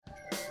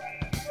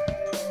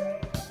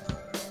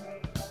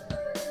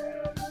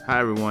Hi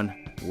everyone,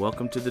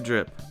 welcome to The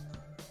Drip,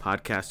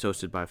 podcast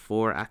hosted by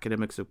 4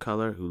 academics of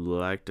color who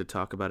like to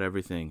talk about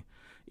everything.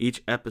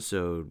 Each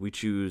episode we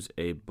choose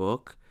a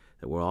book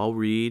that we'll all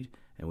read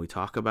and we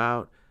talk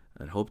about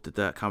and hope that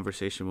that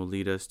conversation will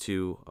lead us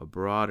to a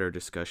broader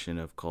discussion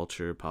of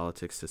culture,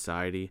 politics,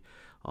 society,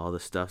 all the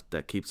stuff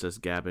that keeps us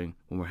gabbing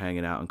when we're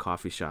hanging out in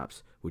coffee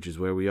shops, which is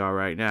where we are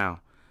right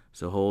now.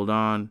 So hold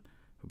on,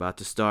 we're about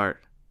to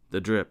start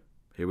The Drip.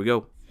 Here we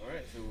go. All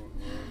right, so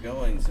we're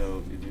going.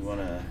 So if you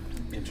want to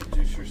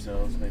introduce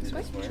yourselves, maybe this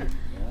way. Sure.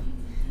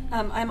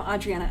 Yeah. I'm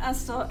Adriana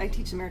Estel. I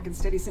teach American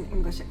Studies and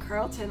English at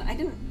Carleton. I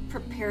didn't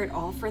prepare at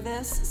all for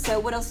this, so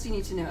what else do you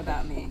need to know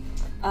about me?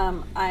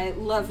 I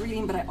love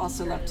reading, but I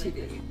also love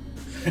TV.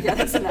 Yeah,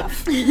 that's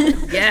enough.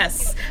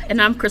 Yes,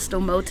 and I'm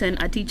Crystal Moten.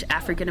 I teach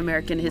African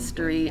American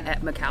history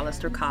at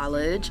McAllister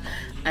College,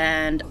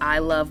 and I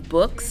love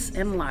books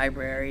and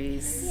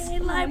libraries. Yay,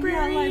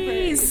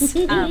 libraries!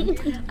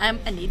 I'm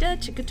Anita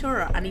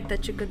Chikaturo. Anita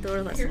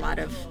Chikaturo. There's a lot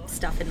of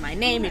stuff in my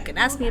name. You can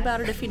ask me about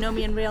it if you know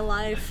me in real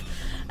life.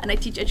 And I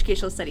teach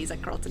educational studies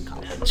at Carleton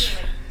College.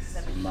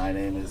 My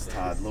name is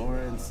Todd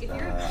Lawrence.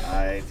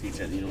 I teach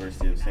at the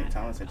University of St.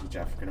 Thomas. I teach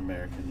African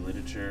American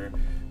literature,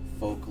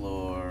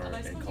 folklore,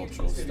 and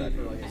cultural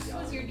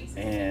studies.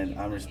 And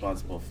I'm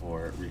responsible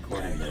for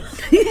recording this.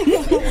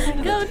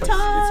 Go, Todd!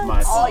 It's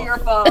my All fault. your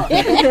fault.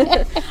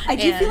 I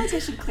do feel like I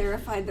should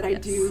clarify that I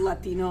do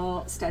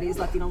Latino studies,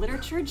 Latino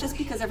literature, just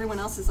because everyone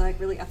else is like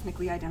really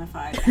ethnically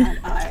identified, and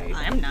I'm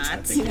I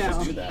not. think you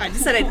should do that. I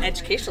just said in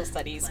educational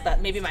studies,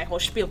 but maybe my whole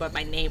spiel about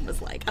my name was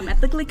like, I'm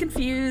ethnically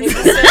confused.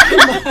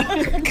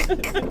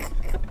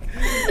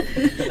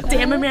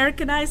 Damn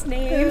Americanized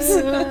names.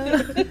 All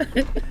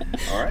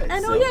right.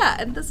 And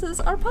and this is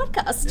our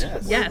podcast.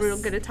 Yes. Where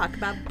we're going to talk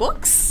about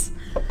books.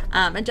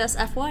 And just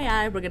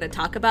FYI, we're going to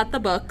talk about the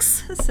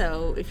books.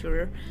 So if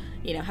you're,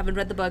 haven't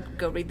read the book,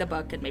 go read the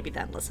book and maybe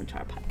then listen to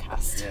our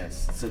podcast.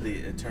 Yes. So the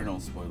eternal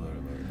spoiler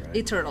alert, right?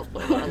 Eternal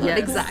spoiler alert. Yes.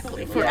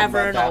 Exactly. If you Forever haven't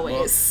and read that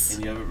always. book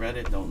and you haven't read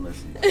it, don't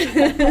listen.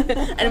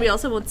 And we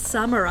also won't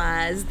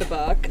summarize the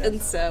book.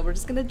 And so we're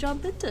just going to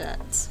jump into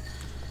it.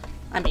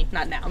 I mean,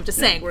 not now. I'm just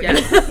saying we're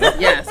Yes, gonna.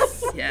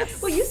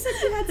 yes. well, you said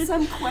you had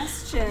some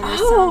question. Or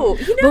Oh,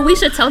 But we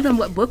should tell them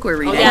what book we're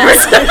reading. That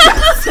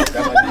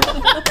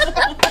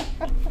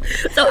might be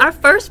So our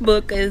first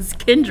book is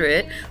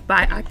Kindred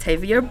by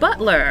Octavia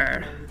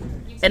Butler.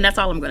 And that's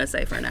all I'm going to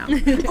say for now.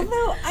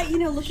 Although,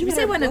 looking at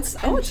say our when books,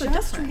 it's- I'm it's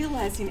just different.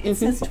 realizing it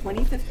says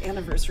 25th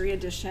anniversary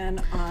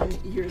edition on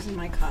yours in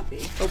my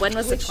copy. But when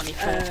was the which,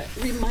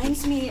 25th?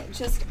 Reminds me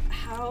just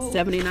how...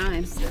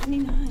 79.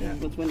 79.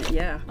 Was when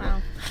yeah.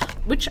 Wow.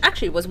 Which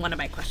actually was one of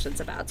my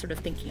questions about sort of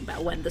thinking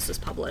about when this was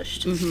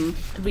published.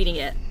 Reading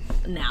it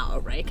now,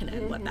 right? Kind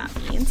of what that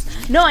means.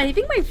 No, I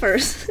think my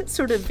first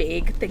sort of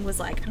vague thing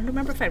was like, I don't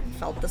remember if I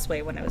felt this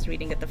way when I was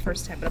reading it the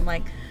first time, but I'm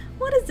like,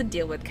 what is the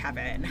deal with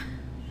Kevin?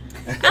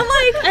 I'm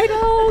like, I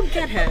don't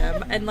get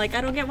him, and like, I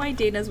don't get why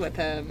Dana's with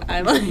him.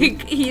 I'm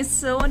like, he's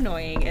so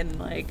annoying, and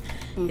like,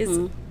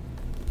 his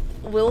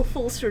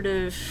willful sort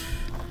of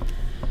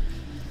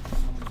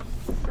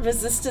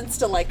resistance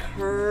to like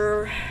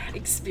her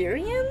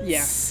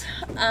experience,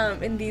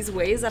 in these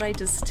ways that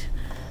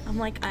I'm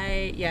like,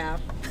 It's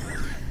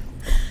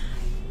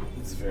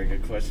a very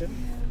good question.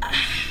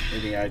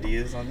 Any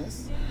ideas on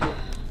this?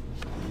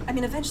 I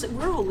mean, eventually,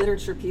 we're all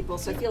literature people,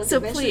 so I feel like So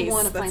eventually please, we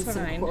want to find that's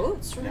some fine.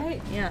 quotes, right?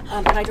 Yeah.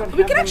 And I don't We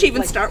have could them, actually even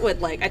like- start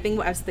with like, I think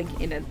what I was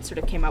thinking, it sort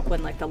of came up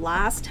when like the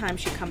last time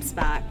she comes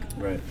back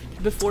Right.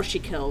 before she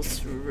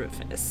kills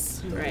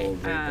Rufus, The right? whole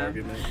rape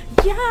argument.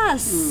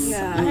 Yes.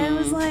 Yeah. I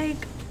was like,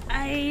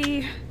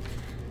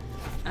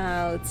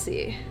 let's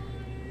see.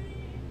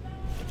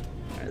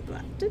 Where's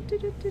that?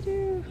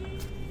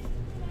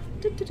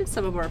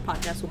 Some of our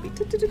podcasts will be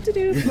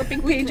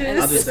flipping pages.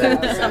 I'll just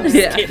add. I'm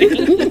just kidding.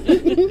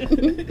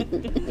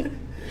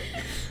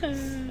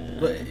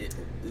 But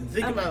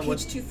think about page what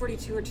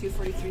 242 or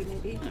 243,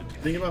 maybe.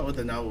 think about what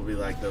the novel will be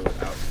like though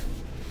without.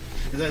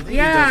 Because I think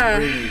Yeah.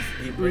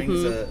 he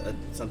brings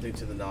something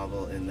to the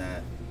novel in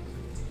that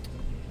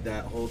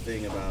whole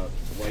thing about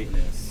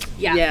whiteness.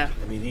 Yeah.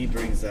 I mean, he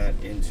brings that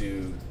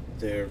into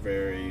their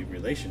very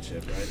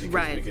relationship, right? Because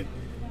Right.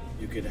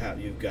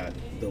 you've got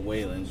the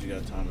Whalens, you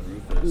got Tom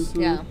and Rufus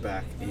Yeah.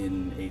 back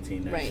in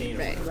 1819 or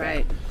Right, whatever.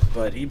 Right.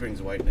 But he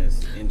brings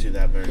whiteness into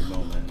that very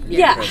moment.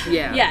 Yeah. Present.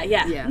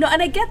 Yeah. No,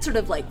 and I get sort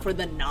of like for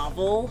the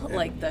novel,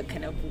 like the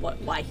kind of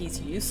why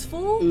he's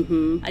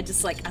useful. I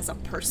just like as a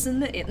person,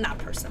 not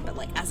person, but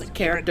like as a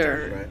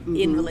character Right.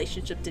 in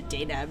relationship to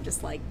Dana, I'm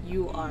just like,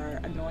 you are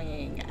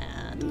annoying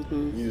and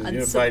You find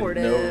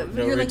unsupportive.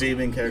 no You're like,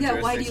 redeeming characteristics.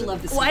 Yeah, why do you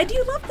love this? Why do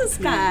you love this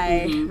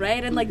guy,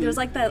 right? And like there's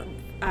like that.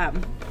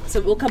 So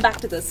we'll come back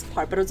to this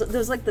part, but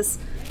there's like this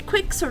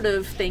quick sort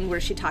of thing where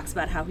she talks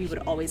about how he would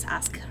always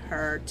ask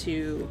her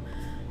to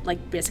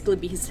like basically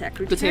be his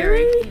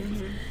secretary.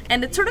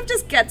 And it sort of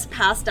just gets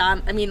passed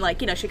on. I mean, like,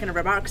 she kind of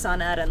remarks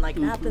on it and like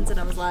it happens, and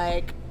I was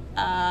like,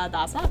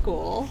 that's not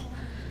cool.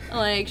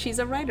 Like, she's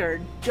a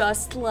writer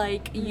just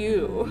like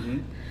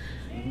you.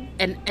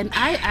 And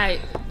I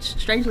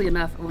strangely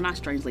enough, well, not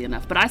strangely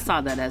enough, but I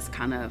saw that as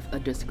kind of a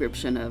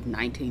description of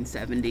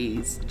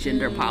 1970s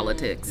gender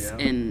politics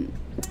in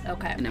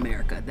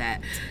America.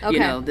 That, you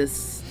know,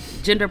 this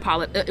gender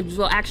politics,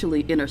 well,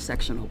 actually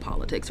intersectional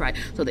politics, right?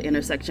 So the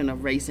intersection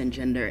of race and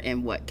gender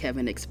and what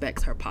Kevin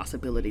expects her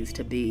possibilities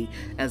to be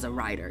as a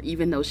writer.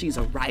 Even though she's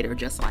a writer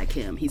just like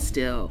him, he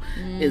still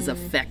is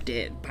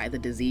affected by the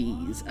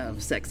disease of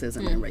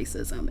sexism and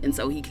racism. And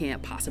so he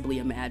can't possibly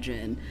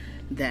imagine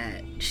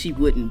that she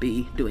wouldn't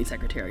be doing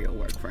secretarial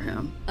work for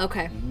him.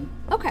 Okay.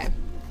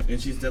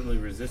 And she's definitely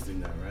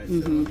resisting that, right? So,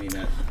 I mean, in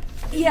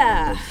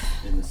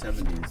the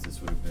 70s, this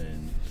would have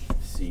been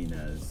seen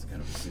as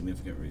kind of a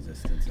significant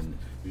resistance, and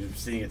you're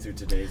seeing it through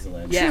today's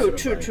lens. Yeah,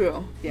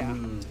 true. Yeah.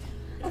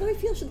 Although I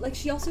feel like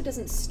she also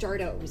doesn't start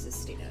out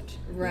resisting it,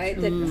 right?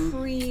 That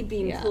pre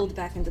being pulled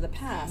back into the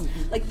past,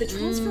 like the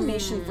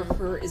transformation for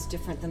her is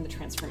different than the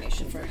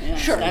transformation for him.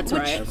 Sure, That's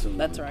right. Absolutely.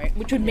 That's right.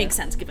 Which would make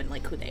sense given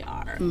like who they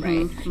are,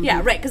 right?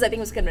 Yeah, right. Because I think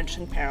it was kind of an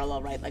interesting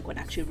parallel, right? Like when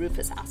actually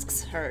Rufus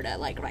asks her to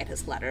like write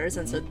his letters,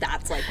 and so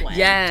that's like when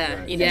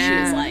she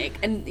was like,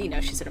 and you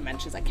know, she sort of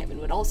mentions that Kevin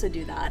would also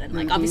do that, and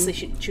like obviously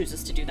she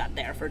chooses to do that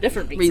there for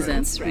different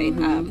reasons, right?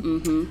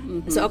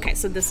 So okay,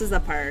 so this is the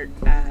part.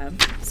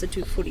 So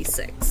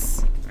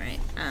 246, right?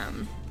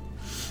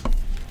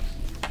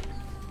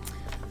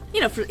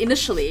 You know, for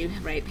initially,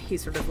 right,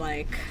 he's sort of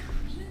like,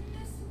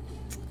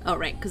 oh,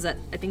 right, because I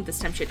think this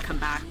time she had come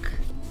back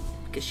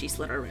because she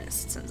slit her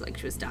wrists and like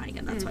she was dying,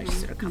 and that's why she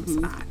sort of comes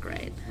back,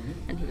 right?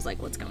 And he was like,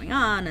 what's going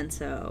on? And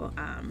so,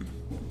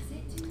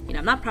 you know,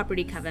 I'm not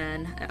property,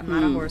 Kevin. I'm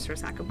not a horse or a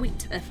sack of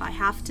wheat. If I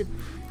have to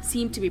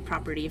seem to be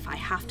property, if I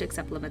have to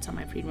accept limits on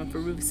my freedom for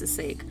Rufus's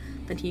sake,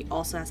 then he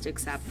also has to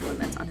accept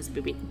limits on his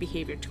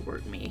behavior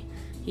toward me.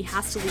 He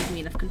has to leave me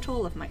enough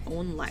control of my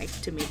own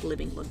life to make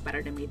living look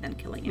better to me than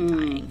killing and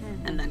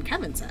dying. And then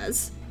Kevin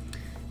says,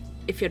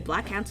 if your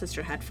black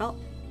ancestor had felt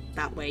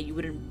that way, you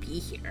wouldn't be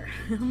here.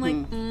 I'm like,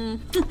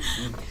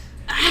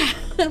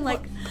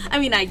 like, I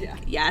mean,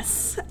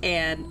 yes,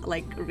 and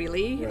like,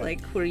 really,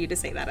 like, who are you to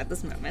say that at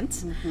this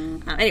moment?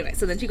 Anyway,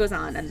 so then she goes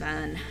on, and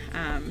then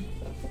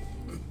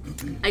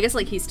I guess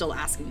like he's still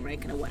asking, right,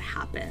 kind of what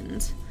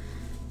happened,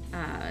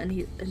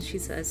 and she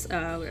says,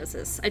 where is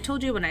this? I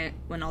told you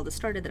when all this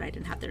started that I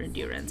didn't have their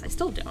endurance. I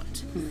still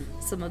don't.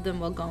 Some of them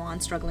will go on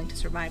struggling to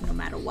survive no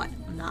matter what.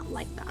 I'm not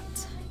like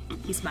that.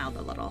 He smiled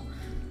a little.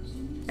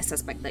 I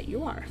suspect that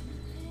you are.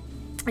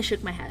 I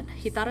shook my head.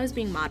 He thought I was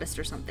being modest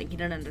or something. He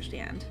didn't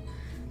understand.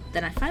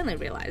 Then I finally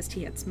realized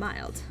he had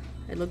smiled.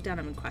 I looked down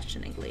at him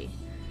questioningly.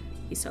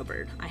 He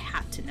sobered. I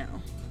had to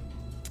know.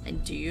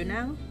 And do you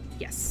now?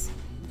 Yes.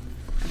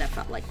 And that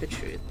felt like the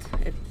truth.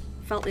 It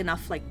felt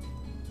enough like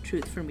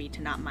truth for me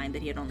to not mind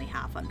that he had only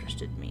half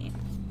understood me.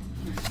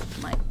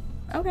 I'm like,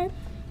 okay.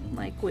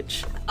 Like,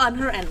 which, on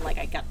her end, like,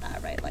 I get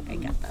that, right? Like, I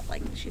get that,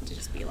 like, she had to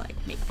just be, like,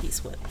 make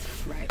peace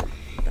with, right,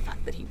 the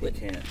fact that he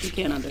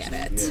can't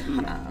understand it.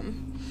 Yeah.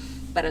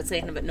 But I'd say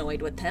kind of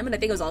annoyed with him, and I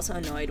think I was also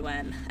annoyed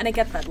when, and I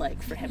get that,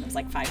 like, for him, it's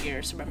like 5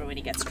 years, remember when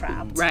he gets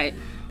trapped. Right.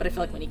 But I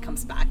feel like when he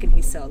comes back and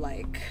he's so,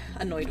 like,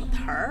 annoyed with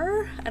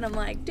her, and I'm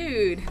like,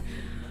 dude,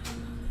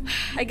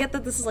 I get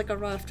that this is, like, a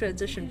rough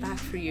transition back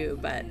for you,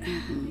 but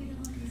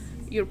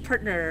your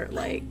partner,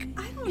 like,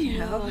 I don't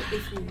know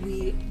if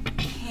we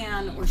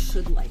can or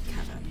should like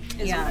Kevin,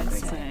 is what I'd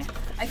say.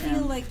 I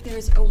feel like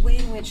there's a way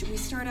in which we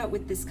start out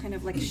with this kind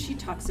of, like, she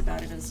talks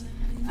about it as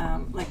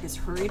like this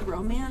hurried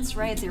romance,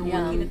 right? They're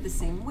working at the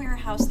same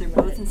warehouse. They're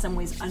both in some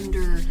ways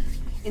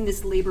in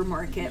this labor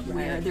market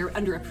where they're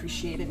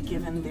underappreciated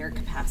given their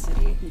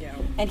capacity. Yeah.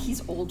 And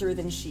he's older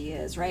than she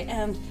is, right?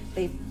 And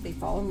they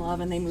fall in love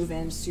and they move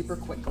in super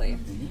quickly.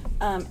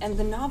 And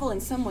the novel in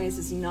some ways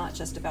is not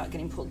just about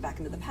getting pulled back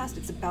into the past.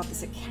 It's about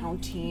this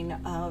accounting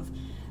of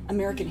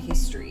American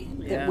history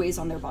that weighs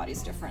on their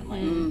bodies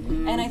differently.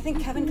 And I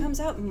think Kevin comes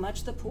out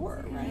much the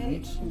poorer,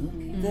 right?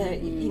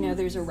 That, you know,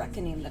 there's a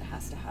reckoning that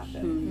has to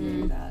happen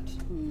through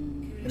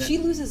that. She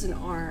loses an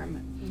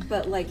arm,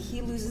 but, like,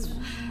 he loses,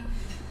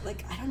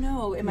 like, I don't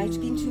know, am I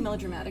being too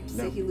melodramatic to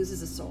say he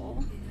loses a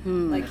soul?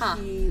 Like,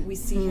 we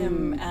see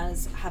him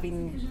as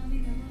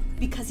having,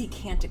 because he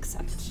can't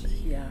accept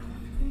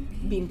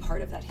being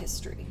part of that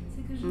history.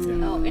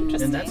 Oh,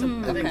 interesting.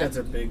 And I think that's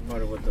a big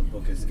part of what the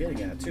book is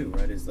getting at too,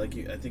 right? Is like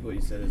I think what you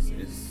said is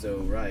so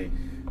right,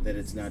 that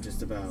it's not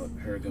just about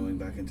her going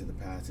back into the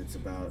past; it's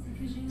about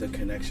the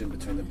connection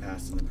between the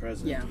past and the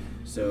present. Yeah.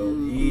 So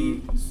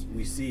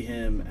we see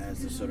him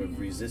as the sort of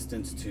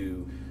resistance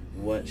to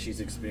what she's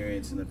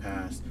experienced in the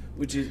past,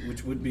 which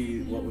would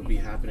be what would be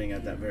happening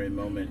at that very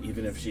moment,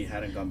 even if she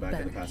hadn't gone back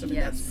in the past. I mean,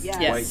 that's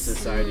white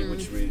society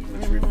which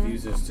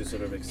refuses to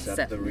sort of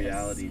accept the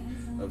reality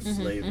of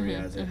slavery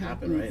as it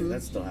happened, right? And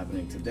that's still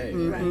happening today,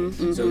 right?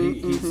 So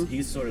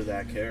he's sort of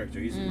that character.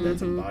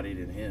 That's embodied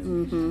in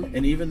him.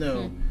 And even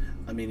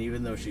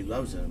though she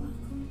loves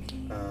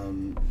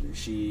him,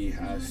 she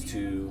has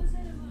to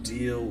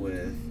deal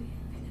with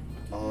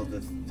all the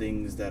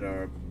things that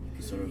are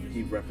sort of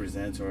he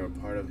represents or a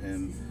part of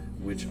him,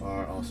 which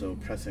are also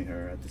oppressing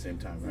her at the same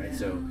time, right?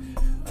 So,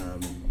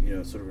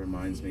 it sort of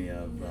reminds me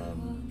of.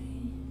 Well,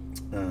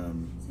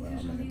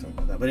 I'm not going to talk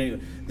about that. But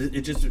anyway,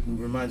 it just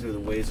reminds me of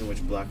the ways in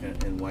which black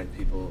and white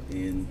people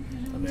in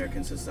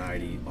American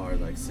society are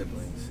like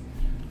siblings,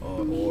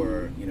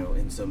 or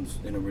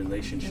in a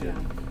relationship,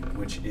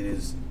 which it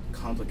is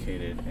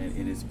complicated and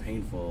it is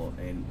painful,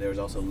 and there's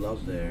also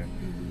love there,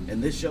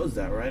 and this shows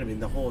that, right? I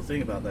mean, the whole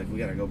thing about like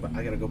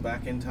I gotta go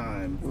back in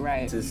time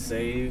to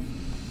save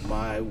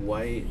my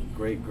white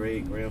great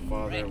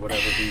grandfather,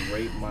 whatever, who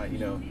raped my,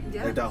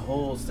 like the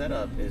whole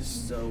setup is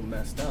so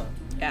messed up.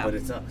 Yeah. But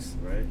it's us,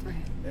 right?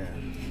 Yeah.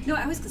 No,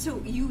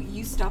 so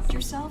you stopped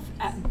yourself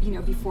at,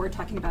 before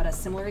talking about a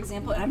similar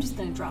example, and I'm just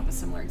going to drop a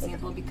similar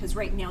example because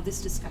right now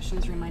this discussion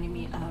is reminding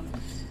me of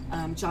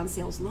John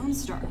Sayles' Lone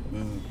Star,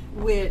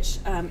 which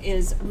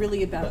is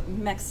really about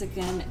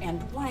Mexican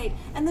and white,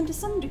 and then to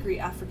some degree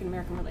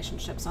African-American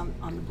relationships on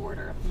the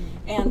border.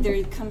 And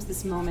there comes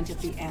this moment at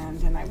the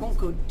end, and I won't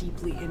go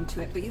deeply into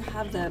it, but you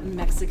have the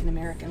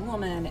Mexican-American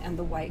woman and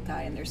the white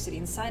guy, and they're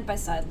sitting side by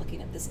side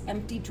looking at this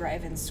empty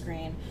drive-in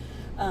screen.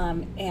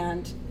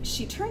 And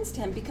she turns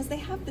to him because they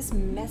have this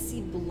messy,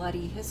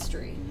 bloody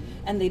history,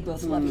 and they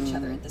both love each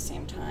other at the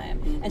same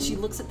time. And she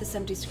looks at this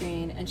empty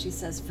screen and she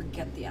says,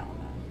 "Forget the Alamo."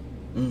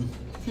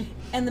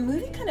 And the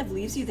movie kind of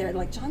leaves you there.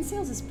 Like, John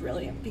Sayles is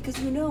brilliant because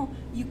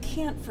you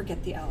can't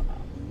forget the Alamo.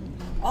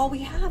 All we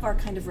have are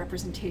kind of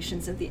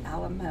representations of the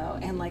Alamo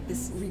and like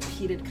this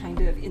repeated kind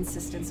of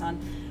insistence on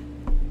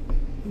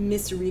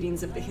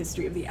misreadings of the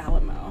history of the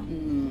Alamo,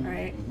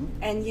 right?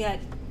 And yet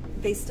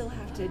they still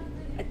have to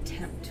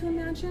attempt to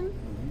imagine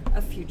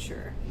a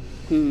future.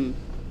 And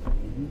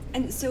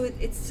so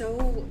it's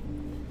so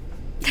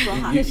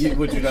fraught.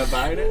 Would you not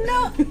buy it?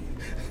 No.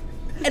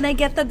 And I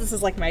get that this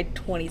is like my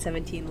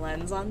 2017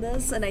 lens on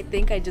this, and I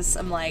think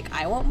I'm like,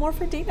 I want more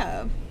for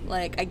Dana.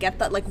 Like, I get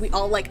that, like, we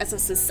all, like, as a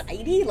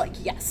society, like,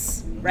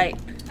 yes, right?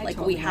 Like,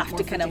 we have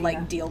to kind of,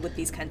 like, deal with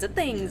these kinds of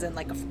things, and,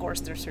 like, of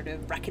course, there's sort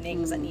of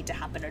reckonings that need to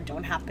happen or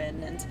don't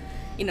happen, and,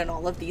 and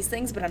all of these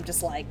things, but I'm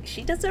just like,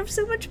 she deserves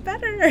so much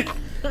better.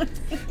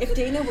 If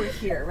Dana were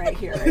here,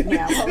 right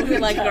now, what would be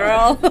like,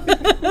 girl,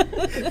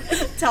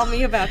 tell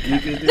me about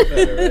Kevin. You can do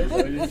better, right? Is that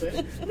what you're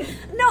saying?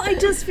 No, I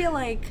just feel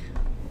like,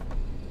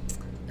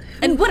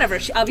 and whatever,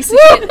 she obviously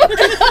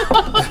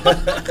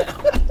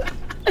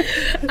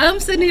I'm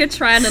sitting here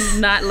trying to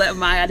not let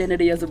my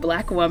identity as a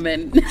black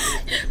woman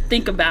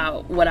think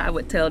about what I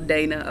would tell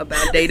Dana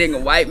about dating a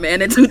white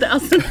man in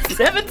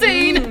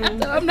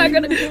 2017. I'm not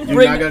gonna.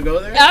 You're not gonna go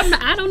there?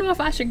 I don't know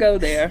if I should go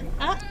there.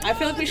 I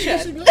feel like we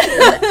should.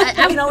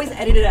 I can always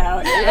edit it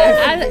out.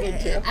 I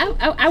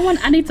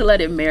need to let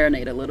it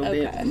marinate a little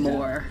bit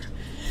more.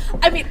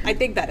 I mean, I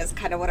think that is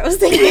kind of what I was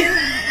thinking.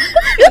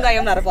 And I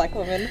am not a black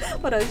woman,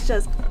 but I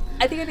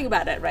think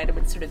about it, right? I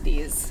mean, sort of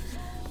these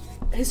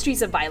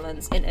histories of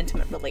violence in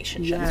intimate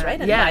relationships, right?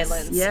 And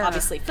violence,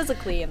 obviously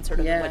physically, and sort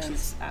of what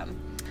is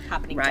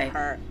happening to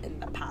her in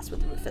the past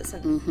with Rufus,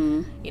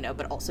 and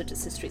but also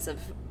just histories of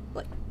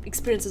like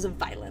experiences of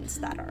violence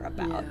that are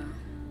about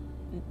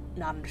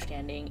not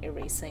understanding,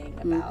 erasing,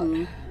 about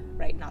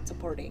not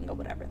supporting or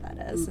whatever that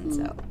is, and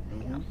so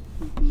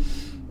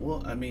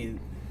Well, I mean,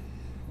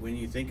 when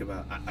you think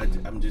about,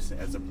 I'm just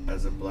as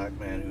a black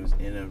man who's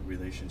in a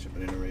relationship,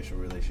 an interracial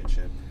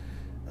relationship,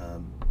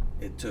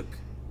 it took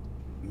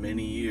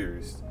many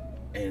years,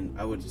 and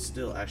I would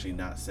still actually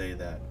not say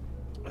that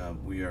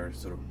we are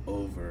sort of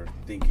over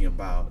thinking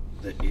about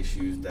the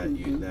issues that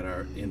that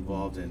are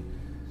involved in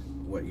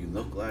what you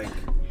look like,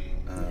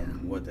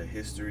 what the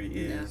history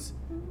is.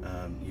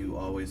 You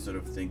always sort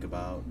of think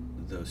about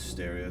those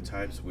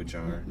stereotypes, which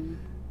are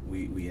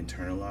we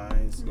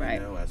internalize,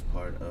 as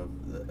part of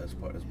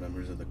as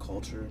members of the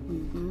culture.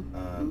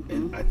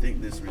 And I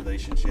think this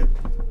relationship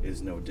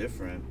is no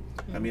different.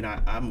 I mean,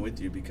 I'm with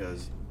you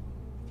because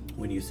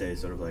when you say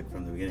sort of like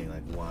from the beginning,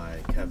 like why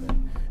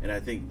Kevin, and I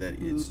think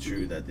that it's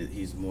true that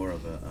he's more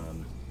of a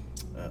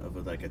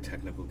like a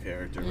technical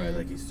character, right?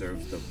 Like he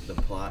serves the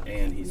plot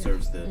and he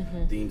serves the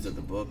themes of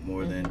the book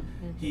more than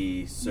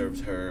he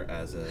serves her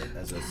as a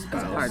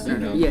spouse,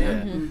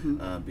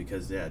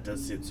 because it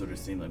does sort of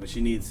seem like, but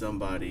she needs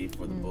somebody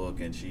for the book,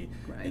 and she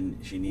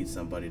needs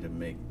somebody to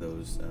make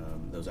those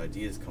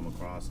ideas come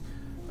across.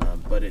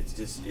 But it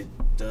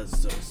does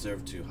sort of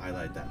serve to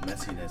highlight that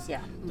messiness,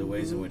 the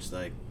ways in which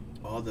like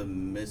all the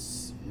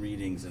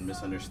misreadings and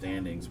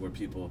misunderstandings where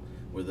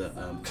the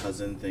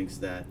cousin thinks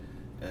that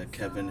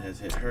Kevin has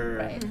hit her,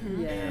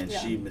 and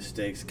she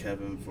mistakes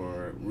Kevin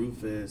for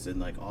Rufus, and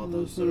like all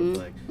those sort of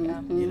like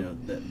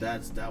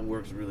that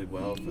works really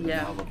well for the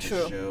novel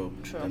to show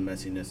the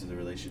messiness of the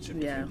relationship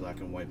between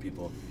black and white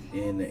people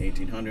in the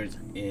 1800s,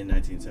 in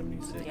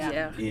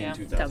 1976, in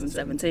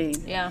 2017.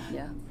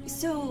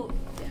 So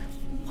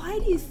why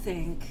do you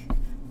think,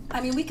 I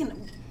mean, we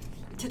can,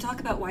 to talk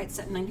about why it's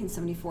set in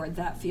 1974,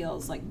 that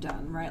feels like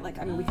done, right? Like,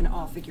 I mean, we can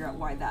all figure out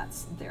why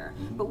that's there.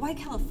 But why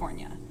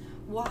California?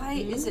 Why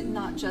is it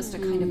not just a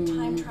kind of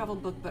time travel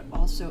book, but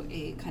also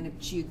a kind of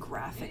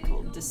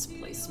geographical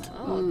displacement?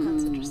 Oh,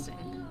 that's interesting.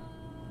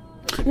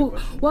 Well,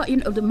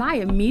 my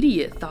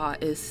immediate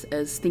thought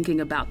is thinking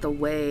about the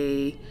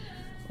way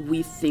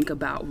we think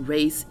about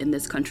race in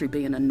this country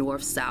being a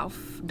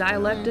north-south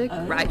dialectic,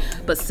 right?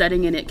 But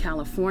setting it in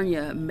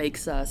California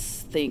makes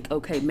us think,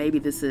 okay, maybe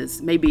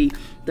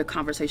the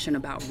conversation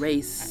about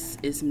race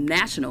is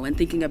national, and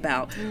thinking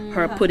about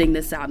her putting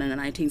this out in the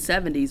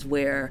 1970s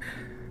where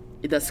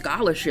the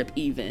scholarship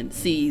even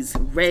sees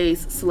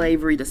race,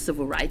 slavery, the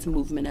civil rights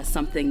movement as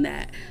something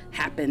that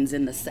happens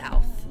in the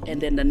South,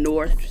 and then the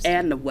North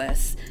and the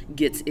West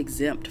gets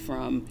exempt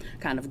from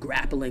kind of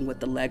grappling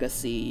with the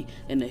legacy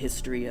and the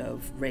history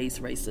of race,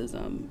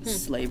 racism,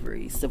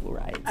 slavery, civil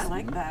rights. I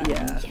like that.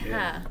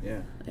 Yeah.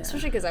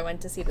 Especially because I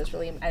went to see this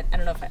really, I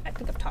don't know if I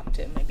think I've talked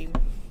to maybe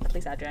at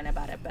least Adriana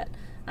about it, but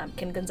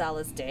Ken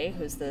Gonzalez Day,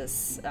 who's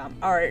this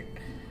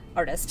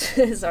artist,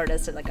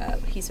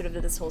 and he sort of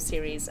did this whole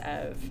series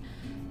of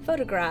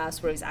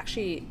photographs where he's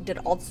actually did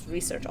all this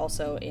research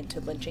also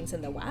into lynchings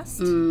in the West,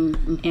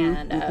 and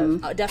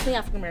definitely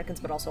African Americans,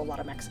 but also a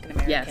lot of Mexican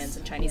Americans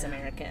and Chinese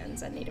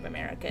Americans and Native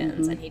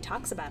Americans. And he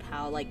talks about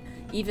how like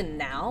even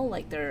now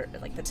the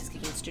Tuskegee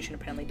Institution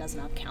apparently does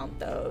not count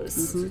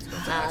those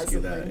as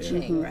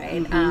lynching,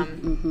 right?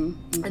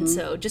 And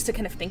so just to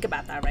kind of think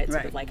about that, right?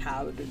 Sort of like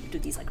how do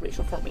these like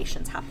racial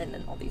formations happen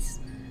in all these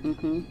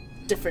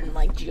different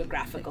like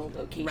geographical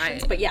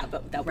locations, but we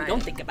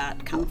don't think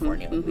about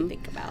California when we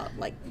think about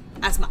like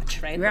as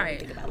much, right? When we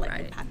think about like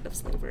the impact of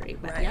slavery,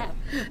 but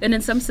and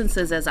in some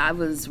senses, as I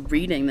was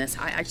reading this,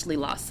 I actually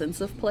lost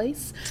sense of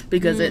place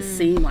because it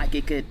seemed like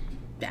it could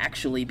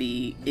actually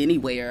be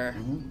anywhere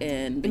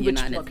in the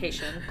United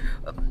location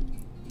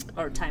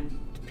or time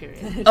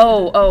period. in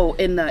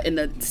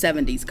the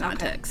 70s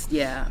context.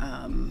 That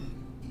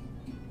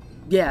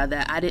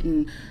I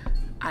didn't.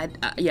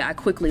 I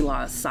quickly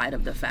lost sight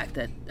of the fact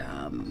that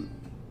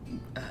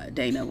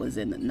Dana was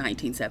in the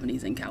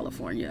 1970s in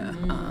California,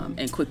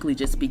 and quickly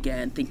just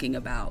began thinking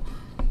about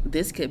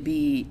this could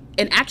be.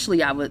 And actually,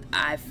 now that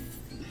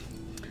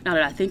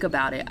I think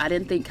about it, I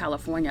didn't think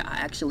California. I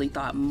actually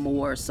thought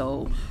more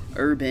so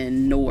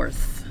urban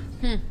north,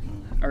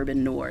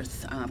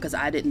 because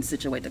I didn't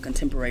situate the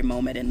contemporary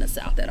moment in the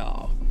South at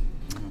all.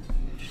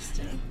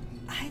 Interesting.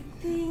 I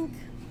think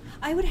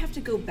I would have to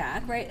go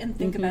back, right, and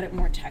think about it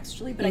more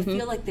textually, but I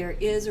feel like there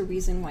is a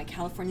reason why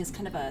California is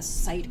kind of a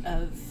site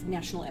of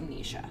national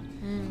amnesia,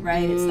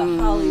 right? It's the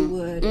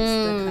Hollywood, it's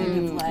the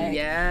kind of like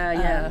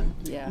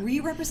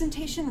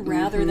re-representation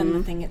rather than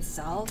the thing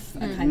itself,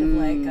 a kind of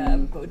like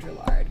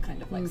Baudrillard,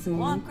 kind of like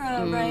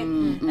simulacra, right?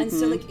 And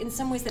so like in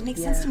some ways that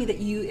makes sense to me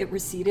that it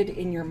receded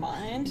in your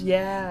mind.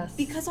 Yes.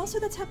 Because also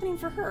that's happening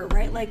for her,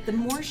 right? Like the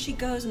more she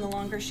goes and the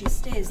longer she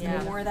stays, the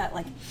more that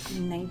like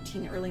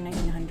early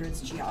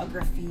 1900s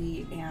geography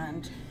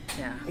and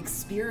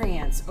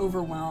experience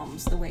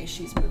overwhelms the way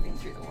she's moving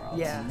through the world.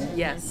 And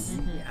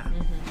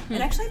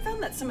actually I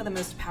found that some of the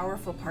most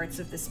powerful parts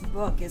of this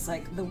book is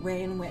like the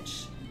way in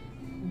which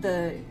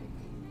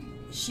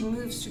she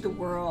moves through the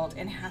world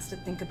and has to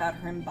think about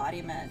her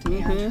embodiment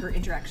and her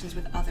interactions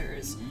with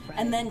others,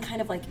 and then kind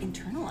of like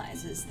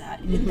internalizes that.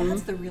 And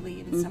that's the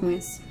really, in some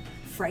ways,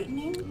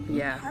 frightening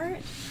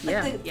part.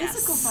 Like the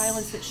physical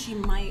violence that she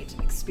might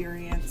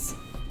experience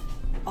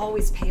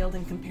always paled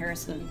in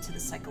comparison to the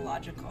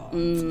psychological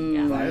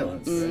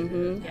violence.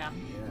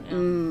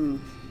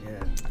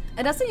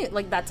 And I think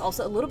like that's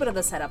also a little bit of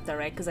the setup there,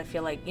 right? Because I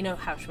feel like, you know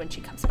how when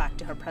she comes back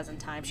to her present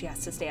time, she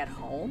has to stay at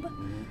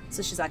home,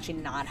 so she's actually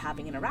not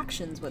having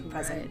interactions with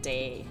present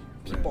day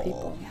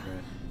people.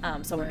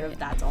 So I wonder if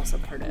that's also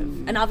part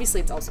of, and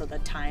obviously it's also the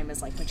time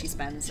is like when she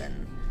spends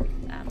in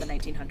the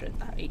 1900s,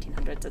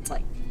 1800s, it's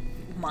like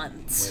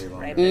months,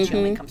 right? But she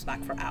only comes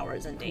back for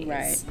hours and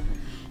days.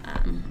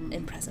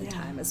 In present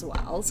time as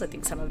well. So I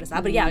think some of it is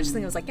that. But I just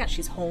think it was like,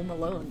 she's home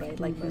alone, right?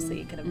 Like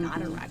mostly kind of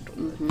not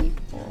interacting with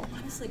people.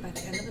 Honestly, by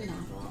the end of the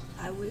novel,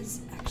 I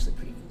was actually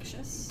pretty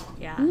anxious.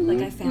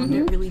 Like I found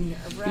it really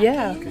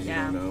nerve-wracking.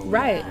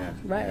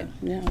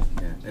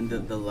 And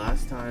the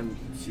last time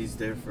she's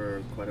there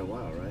for quite a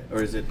while, right?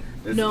 Or is it?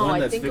 There's No, one I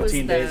that's think 15 it was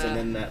days, and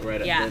then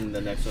then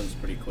the next one's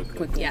pretty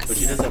quickly. Yes. But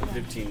she does have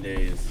 15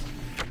 days.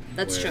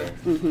 That's where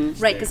true.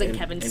 Right, because then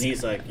Kevin's... And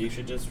he's like, you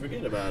should just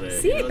forget about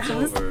it. See, it's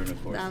over, and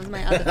of course. That was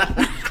my other...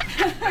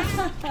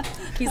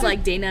 He's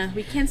like, Dana,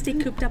 we can't stay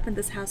cooped up in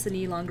this house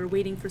any longer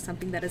waiting for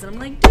something that isn't. I'm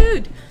like,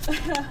 dude,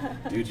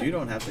 you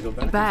don't have to go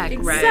back.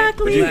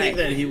 Exactly. But you think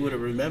that he would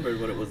have remembered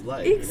what it was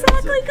like.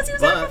 Exactly, because he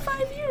was there for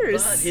 5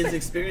 years. But his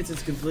experience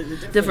is completely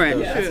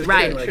different. He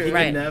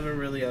can never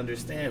really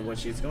understand what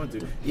she's going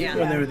through. Even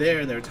when they're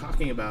there and they're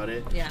talking about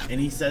it, and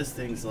he says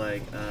things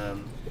like,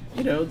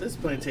 this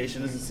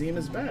plantation doesn't seem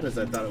as bad as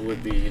I thought it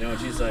would be, and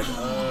she's like,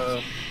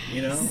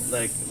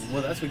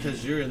 well, that's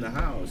because you're in the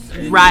house,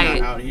 and you're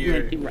not out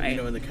here,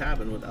 in the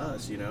cabin with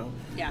us,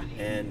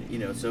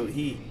 and, so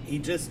he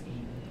just,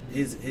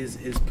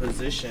 his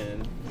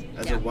position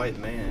as a white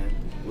man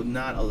would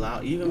not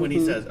allow, even when he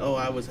says,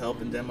 I was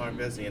helping Denmark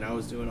Vesey and I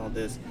was doing all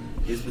this,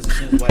 his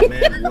position as a white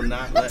man will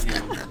not let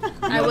him.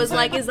 I was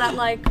like, is that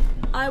like,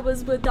 I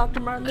was with Dr.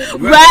 Martin Luther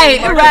King.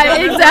 Right,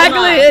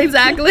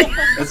 exactly.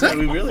 That's what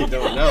we really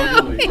don't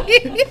know, do we?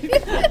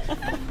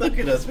 Look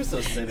at us, we're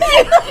so cynical.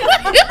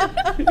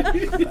 I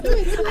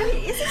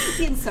mean, isn't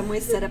he in some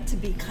ways set up to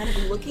be kind of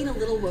looking a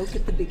little woke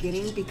at the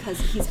beginning because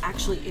he's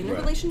actually in a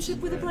relationship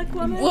with a black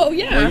woman? Well,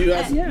 yeah. Well,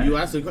 you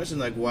asked the question,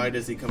 like, why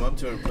does he come up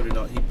to her and put it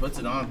on? He puts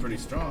it on pretty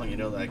strong, you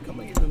know, like, come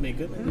on, give me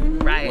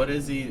good. Right. What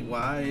is he?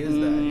 Why is that?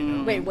 You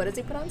know. Wait, what does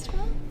he put on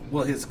strong?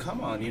 Well, his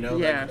come on, you know,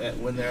 Yeah. like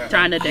when they're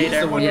Trying to date he's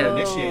her. the one Yeah. who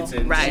initiates it,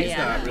 and Right. she's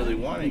Yeah. not really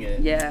wanting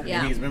it. Yeah.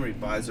 Yeah. And remember, he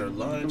buys her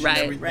lunch Right.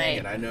 and everything, Right.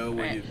 and I know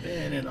where Right. you've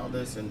been and all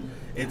this, and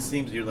it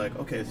seems you're like,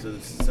 okay, so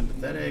this is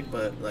sympathetic,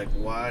 but like,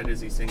 why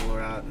does he single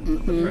her out and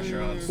put the pressure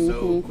on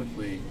so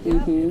quickly? You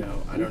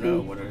know, I don't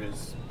know what are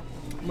his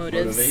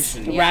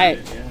motivations. Right.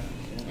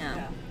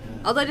 Yeah.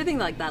 Although I do think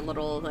like that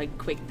little like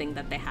quick thing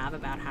that they have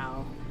about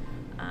how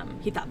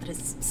he thought that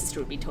his sister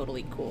would be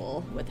totally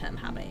cool with him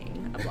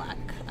having a black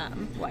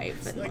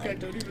wife. And, Like, I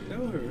don't even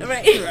know her.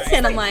 right.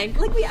 And I'm like,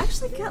 we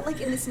actually get,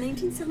 like, in this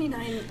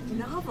 1979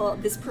 novel,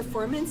 this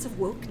performance of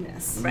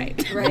wokeness. right.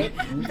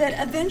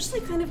 That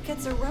eventually kind of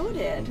gets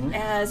eroded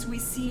as we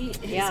see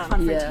his Yeah.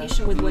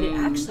 confrontation with what it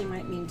actually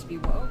might mean to be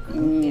woke.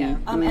 Yeah.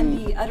 And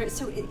the other,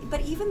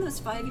 but even those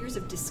 5 years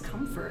of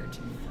discomfort,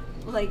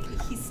 like,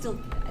 he's still,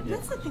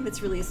 that's the thing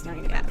that's really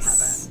astounding about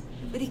Kevin.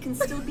 That he can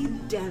still be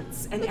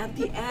dense, and at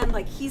the end,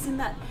 like, he's in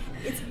that,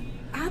 it's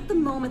at the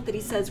moment that he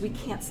says, we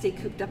can't stay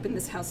cooped up in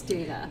this house,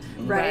 Dana,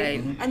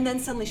 right? And then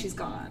suddenly she's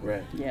gone.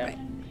 Right. Yeah. Right.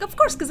 Of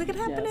course, because it could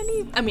happen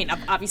any. I mean,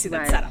 obviously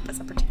that's set up as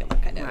a particular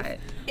kind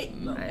of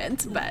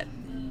moment, but.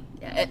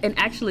 Yeah, and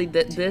actually,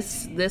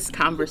 this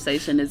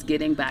conversation is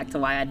getting back to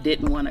why I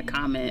didn't want to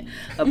comment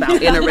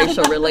about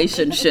interracial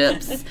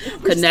relationships,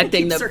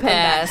 connecting the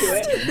past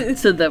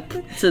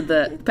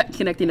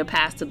connecting the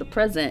past to the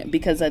present.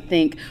 Because I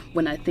think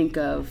when I think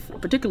of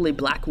particularly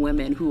Black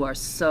women who are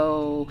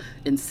so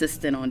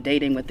insistent on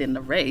dating within the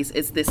race,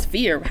 it's this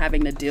fear of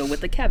having to deal with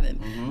the Kevin.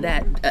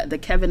 That the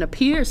Kevin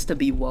appears to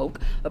be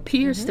woke,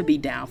 appears to be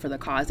down for the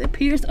cause,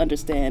 appears to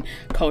understand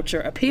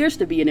culture, appears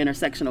to be an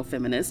intersectional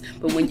feminist,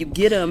 but when you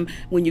get him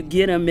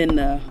in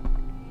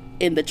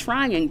the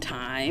trying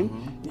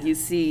time, you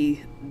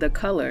see the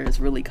colors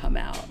really come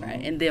out, right?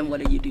 And then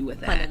what do you do with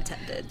that?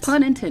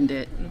 Pun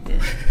intended.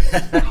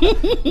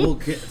 Well,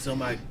 so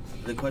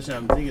the question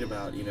I'm thinking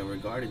about, you know,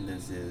 regarding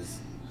this is,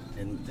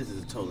 and this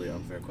is a totally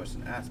unfair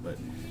question to ask, but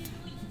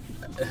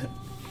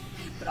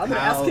I'm going to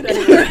ask it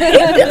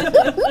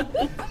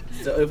anyway.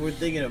 So if we're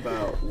thinking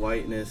about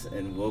whiteness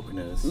and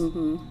wokeness,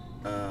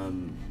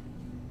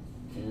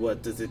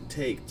 what does it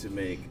take to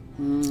make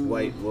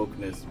white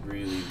wokeness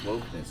really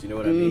wokeness? You know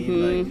what I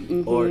mean?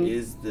 Like, or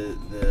is the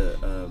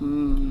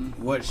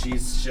what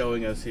she's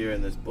showing us here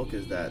in this book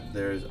is that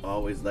there's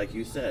always, like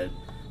you said,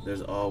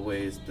 there's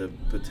always the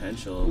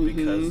potential,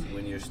 because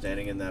when you're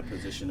standing in that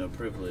position of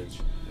privilege,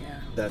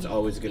 that's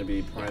always going to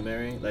be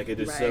primary. Like, it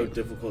is so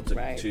difficult to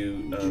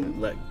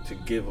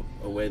give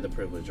away the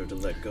privilege or to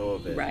let go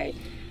of it. Right.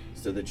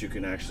 So that you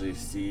can actually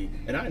see,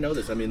 and I know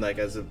this. I mean, like,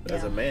 as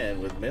a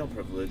man with male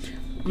privilege,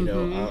 you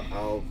know,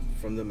 I'll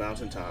from the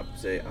mountaintop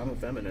say I'm a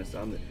feminist.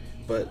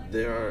 But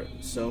there are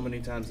so many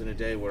times in a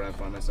day where I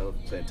find myself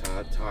saying,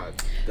 Todd,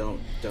 don't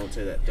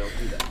say that, don't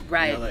do that.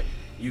 Right. You know, like,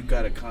 you've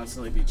got to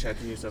constantly be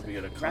checking yourself. You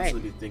got to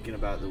constantly be thinking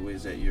about the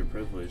ways that you're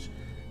privileged,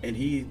 and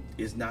he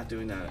is not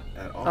doing that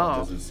at all. It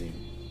doesn't seem.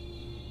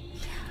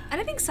 And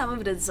I think some of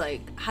it is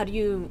like, how do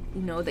you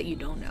know that you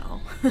don't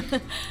know?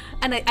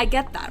 And I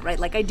get that, right?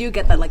 Like, I do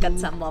get that, like, at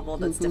some level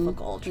that's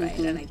difficult, right?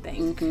 And I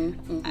think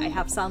I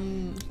have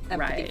some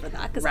empathy for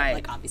that, because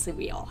like, obviously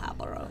we all have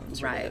our own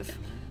sort of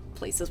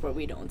places where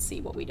we don't see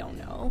what we don't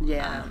know.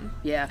 Yeah,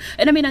 yeah.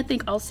 And I mean, I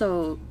think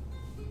also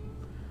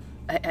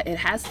it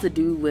has to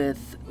do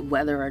with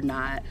whether or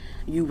not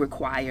you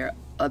require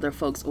other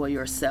folks or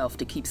yourself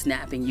to keep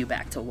snapping you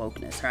back to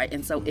wokeness, right?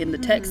 And so in the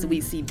text,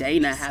 we see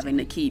Dana having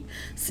to keep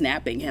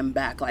snapping him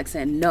back, like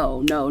saying,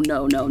 no, you know,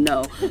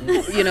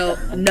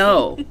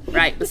 no,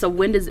 right? So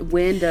when the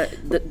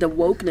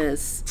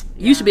wokeness,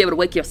 you should be able to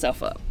wake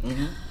yourself up.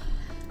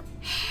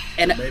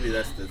 And maybe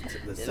that's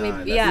the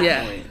sign.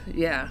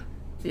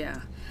 Yeah.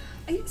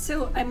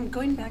 So I'm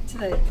going back to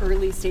the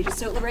early stages.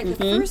 So the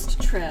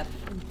first trip,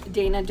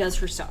 Dana does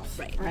herself,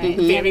 right?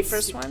 The very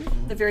first one?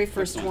 The very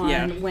first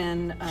one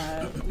when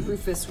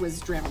Rufus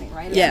was drowning,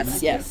 right?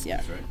 Yes.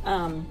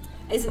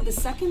 Is it the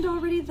second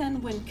already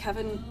then when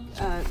Kevin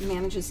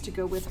manages to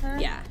go with her?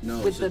 Yeah. No,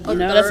 With the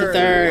that's the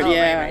third,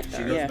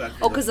 She goes back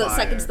to because the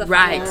second's the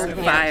Right, fire.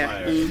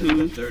 fire.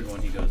 The third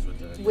one, he goes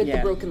with the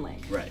broken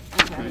leg. right.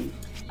 Okay.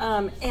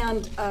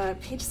 And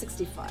page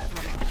 65.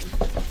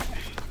 Hold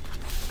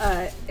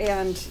on.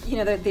 And you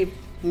know they've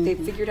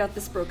figured out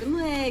this broken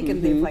leg,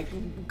 and they've like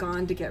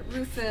gone to get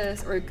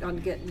Rufus's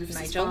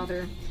Nigel?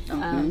 father.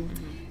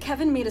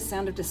 Kevin made a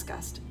sound of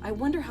disgust. I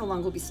wonder how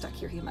long we'll be stuck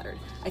here, he muttered.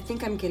 I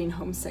think I'm getting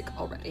homesick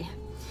already.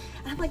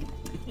 And I'm like,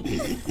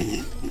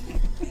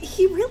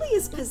 he really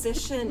is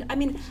positioned. I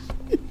mean,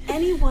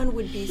 anyone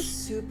would be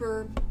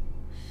super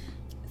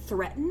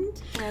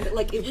threatened, and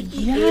like it would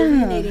be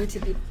alienating to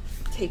be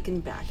taken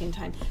back in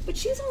time. But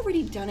she's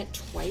already done it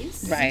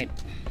twice. Right.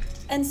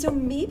 And so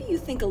maybe you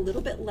think a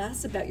little bit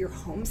less about your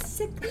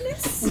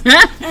homesickness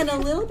and a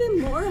little bit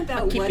more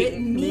about what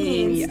it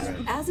means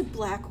as a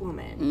Black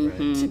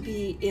woman to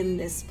be in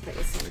this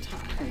place and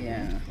time.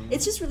 Yeah.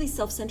 It's just really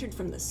self-centered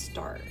from the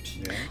start.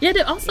 Yeah,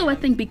 also I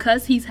think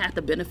because he's had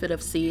the benefit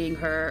of seeing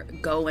her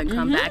go and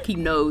come back, he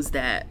knows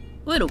that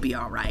it'll be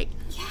all right.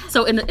 Yeah.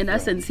 So in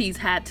essence, he's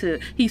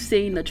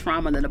seen the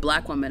trauma that a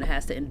Black woman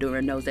has to endure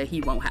and knows that he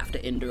won't have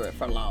to endure it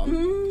for long.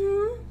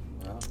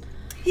 Mm-hmm. Wow.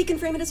 He can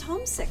frame it as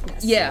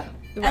homesickness. Yeah.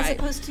 As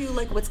opposed to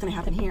like what's going to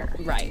happen here.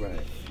 Right.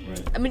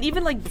 I mean,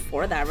 even like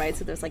before that, right?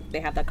 So there's like they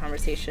have that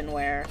conversation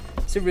where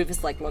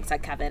Rufus like looks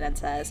at Kevin and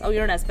says, "Oh,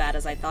 you're not as bad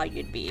as I thought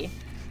you'd be."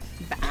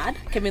 Bad?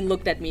 Kevin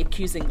looked at me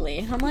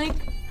accusingly. I'm like,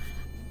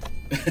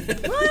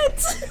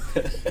 what?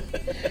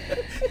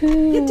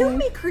 You don't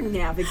make her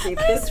navigate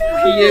this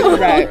way. You're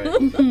right.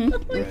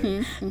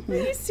 Are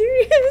you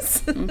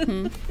serious?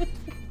 All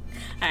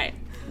right.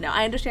 No,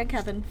 I understand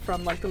Kevin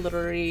from like the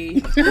literary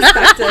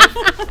perspective.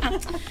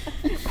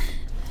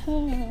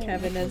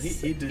 Kevin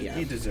is he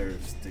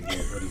deserves to get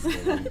what he's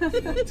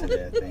getting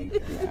today, I think.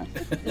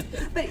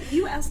 But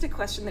you asked a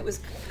question that was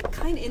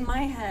kind of in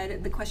my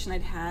head. The question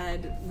I'd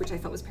had, which I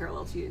felt was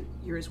parallel to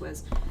yours,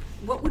 was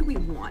what would we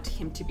want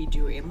him to be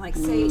doing? Like,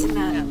 say, in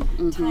that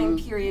time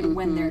period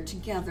when they're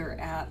together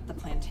at the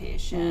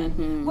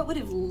plantation, what would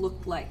it have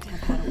looked like to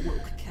have had a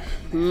woke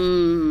Kevin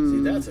there?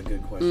 See, that's a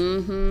good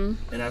question.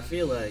 And I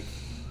feel like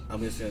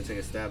I'm just going to take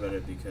a stab at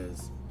it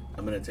because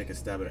I'm going to take a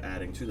stab at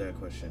adding to that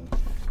question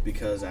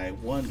because I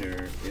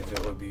wonder if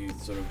it would be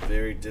sort of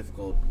very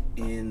difficult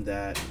in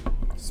that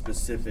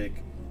specific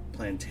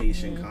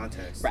plantation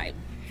context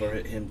for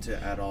him to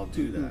at all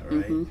do that,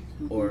 right?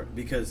 Or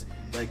because,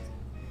 like,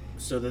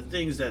 so the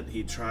things that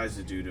he tries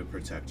to do to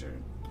protect her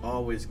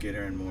always get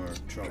her in more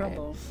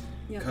trouble.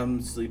 Yep.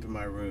 Come sleep in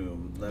my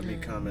room. Let me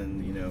come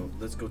and,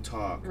 let's go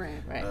talk.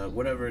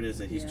 Whatever it is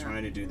that he's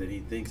trying to do that he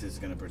thinks is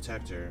going to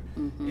protect her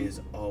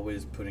is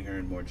always putting her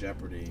in more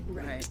jeopardy.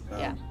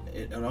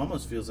 It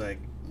almost feels like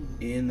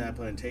in that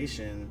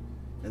plantation,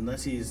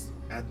 unless he's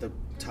at the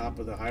top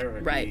of the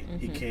hierarchy,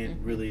 he can't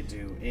really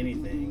do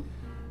anything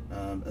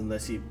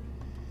unless he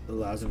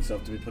allows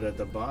himself to be put at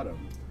the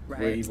bottom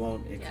where he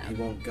won't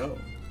go.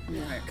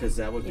 Because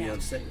that would be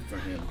unsafe for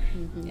him.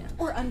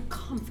 Or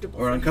uncomfortable.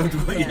 That's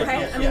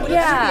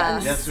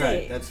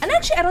right. And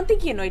actually, I don't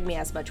think he annoyed me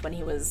as much when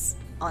he was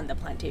on the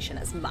plantation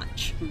as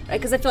much, right?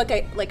 Because I feel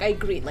like I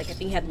agree. Like I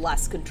think he had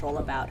less control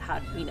about how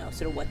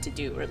sort of what to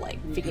do or like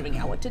figuring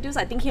out what to do. So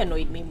I think he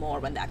annoyed me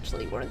more when they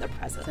actually were in the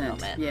present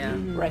moment,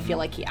 where I feel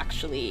like he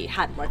actually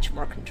had much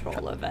more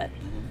control of it.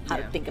 How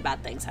to think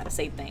about things, how to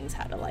say things,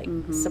 how to like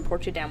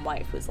support your damn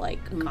wife who's like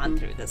gone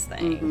through this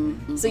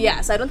thing. So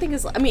I don't think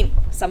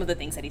some of the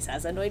things that he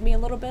says annoyed me a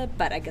little bit,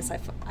 but I guess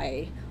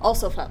I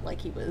also felt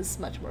like he was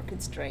much more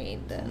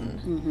constrained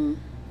and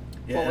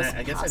what was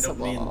I guess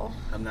possible.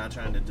 I'm not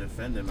trying to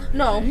defend him or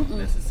anything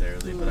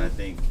necessarily, but I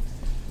think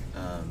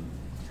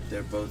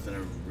they're both in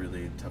a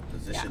really tough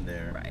position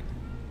there. Right.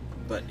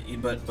 But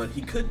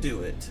he could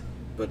do it.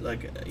 But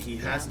like he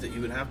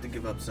would have to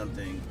give up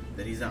something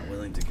that he's not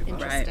willing to give up.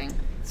 Interesting.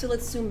 So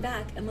let's zoom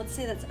back and let's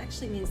say that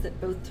actually means that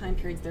both time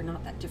periods they're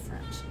not that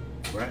different.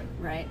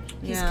 Right.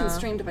 He's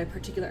constrained by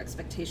particular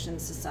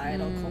expectations,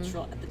 societal,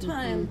 cultural at the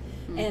time,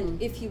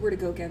 and if he were to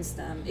go against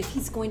them, if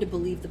he's going to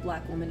believe the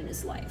Black woman in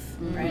his life,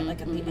 right,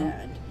 like at the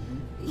end,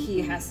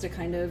 he has to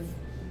kind of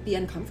be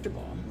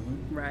uncomfortable.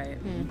 Right.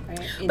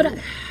 But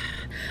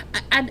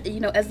I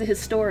as the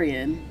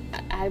historian,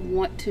 I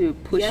want to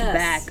push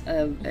back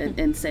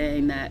in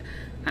saying that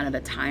kind of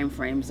the time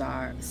frames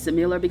are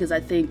similar because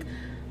I think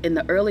in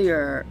the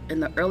earlier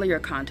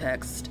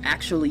context,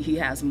 actually he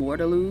has more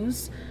to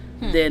lose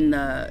than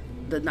the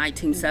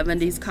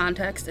 1970s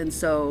context, and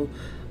so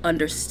I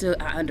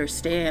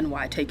understand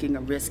why taking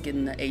a risk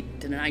in the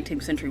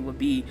 19th century would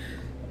be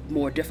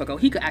more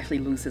difficult. He could actually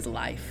lose his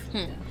life.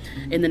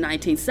 In the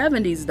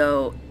 1970s,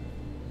 though,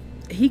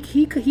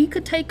 he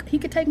could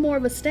take more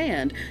of a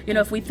stand.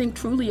 If we think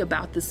truly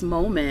about this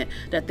moment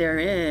that they're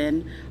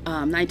in,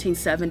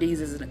 1970s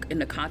is in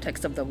the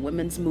context of the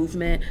women's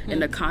movement,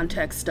 in the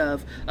context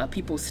of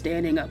people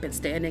standing up and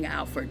standing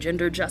out for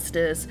gender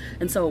justice.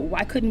 And so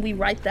why couldn't we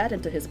write that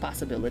into his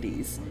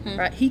possibilities?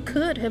 Right? He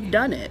could have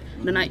done it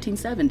in the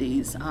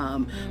 1970s,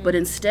 but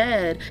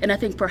instead, and I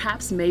think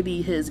perhaps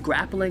maybe his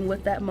grappling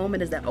with that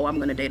moment is that, I'm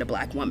going to date a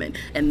Black woman,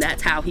 and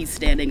that's how he's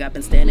standing up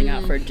and standing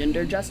out for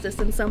gender justice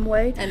in some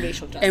way. And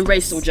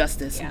racial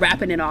justice,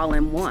 wrapping it all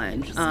in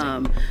one.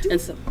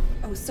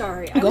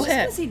 Sorry. Go ahead. I was just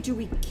going to say, do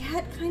we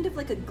get kind of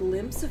like a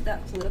glimpse of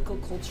that political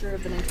culture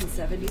of the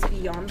 1970s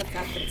beyond the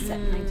fact that it's set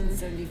in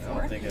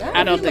 1974?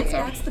 I don't think so.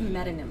 That's the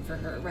metonym for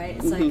her, right?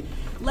 It's like,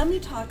 let me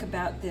talk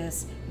about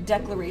this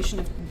declaration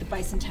of the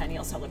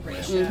bicentennial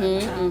celebration.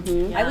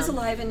 I was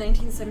alive in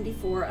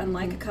 1974,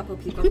 unlike a couple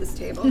of people at this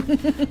table.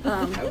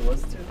 I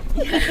was too.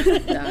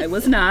 No, I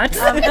was not.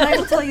 And I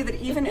will tell you that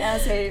even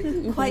as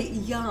a quite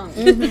young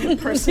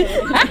person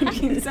in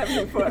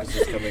 1974, I was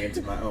just coming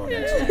into my own,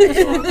 actually.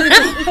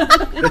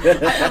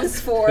 I was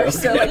 4,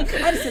 so like I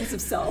had a sense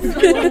of self.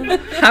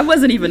 I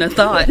wasn't even a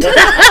thought.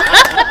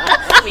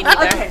 Me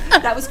neither. Okay,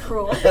 that was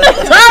cruel.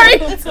 Sorry.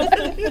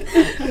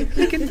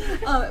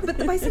 But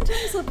the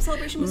bicentennial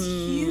celebration was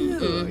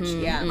huge.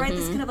 Yeah. Right?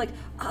 This kind of like,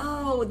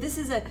 oh, this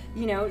is a,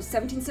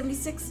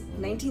 1776,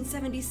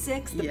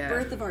 1976, the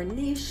birth of our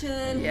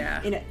nation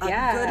in a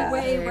good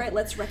way, right?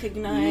 Let's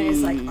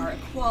recognize like our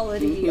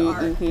equality,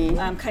 our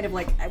kind of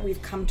like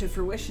we've come to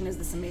fruition as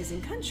this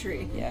amazing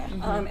country. Yeah.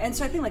 And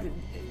so I think like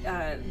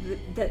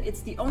that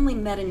it's the only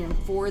metonym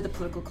for the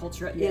political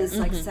culture is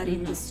like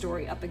setting this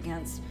story up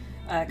against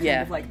kind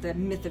of like the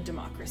myth of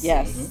democracy.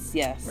 Yes,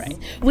 yes. Right.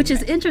 Which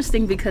is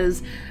interesting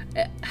because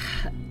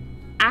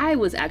I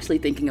was actually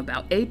thinking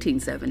about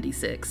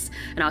 1876,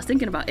 and I was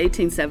thinking about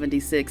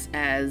 1876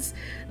 as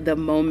the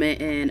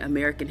moment in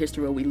American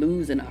history where we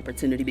lose an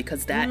opportunity,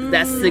 because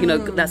that's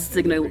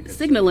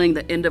signaling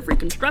the end of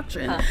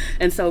Reconstruction.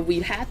 And so we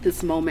had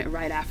this moment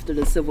right after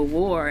the Civil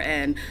War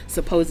and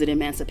supposed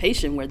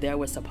emancipation where there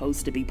was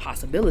supposed to be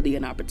possibility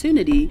and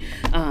opportunity,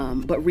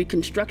 but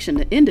Reconstruction,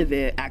 the end of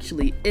it,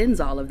 actually ends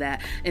all of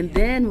that. And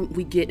then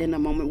we get in a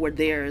moment where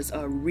there's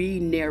a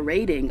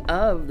re-narrating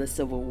of the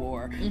Civil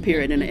War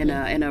period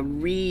and a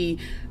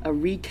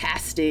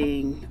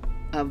recasting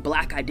of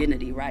Black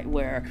identity, right,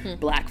 where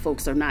Black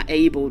folks are not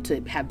able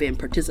to have been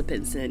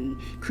participants in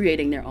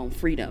creating their own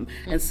freedom.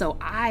 And so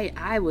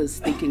I was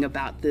thinking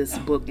about this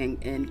book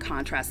in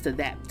contrast to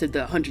that, to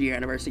the 100-year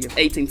anniversary of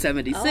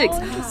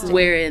 1876,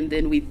 wherein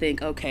then we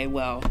think, okay,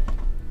 well,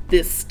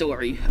 this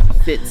story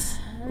fits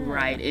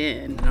right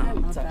in. I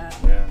love that.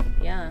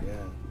 Yeah.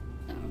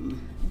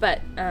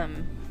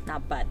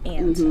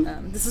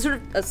 This is sort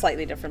of a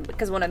slightly different,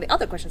 because one of the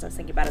other questions I was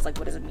thinking about is like,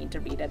 what does it mean to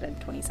read it in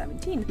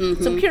 2017?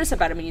 So I'm curious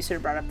about it. I mean, you sort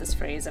of brought up this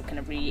phrase of kind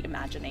of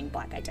reimagining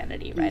Black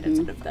identity, right, and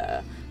sort of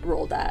the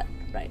role that,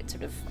 right,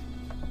 sort of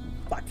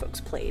Black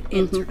folks played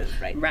in sort of,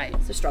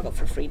 right, the struggle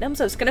for freedom.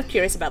 So I was kind of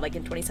curious about like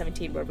in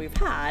 2017 where we've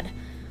had,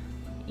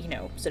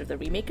 sort of the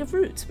remake of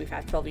Roots. We've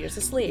had 12 Years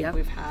a Slave. Yep.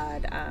 We've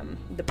had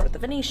The Birth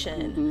of a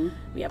Nation.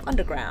 We have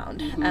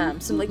Underground.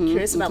 So I'm like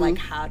curious about like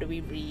how do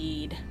we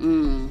read,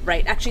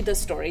 right? Actually, the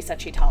stories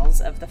that she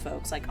tells of the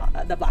folks, like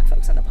the Black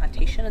folks on the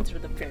plantation, and sort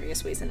of the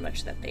various ways in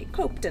which that they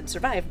coped and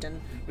survived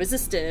and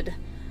resisted.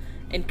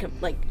 And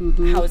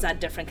how is that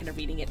different kind of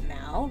reading it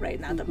now, right?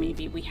 Now that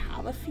maybe we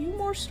have a few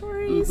more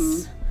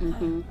stories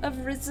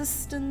of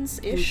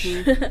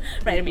resistance-ish,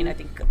 right? I mean, I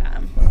think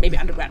maybe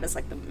Underground is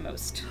like the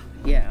most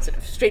sort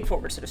of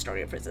straightforward sort of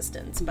story of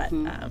resistance, but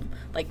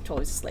like 12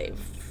 Years a Slave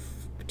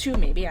 2,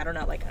 maybe, I don't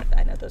know, like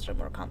I know those are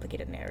more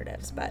complicated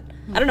narratives, but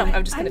I don't know,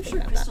 I'm just kind of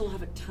thinking about that. I'm sure Crystal will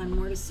have a ton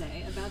more to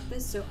say about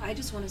this, so I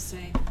just want to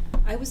say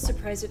I was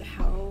surprised at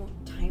how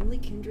timely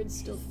Kindred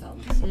still felt,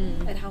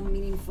 and how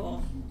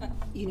meaningful,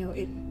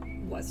 it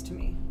was to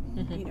me,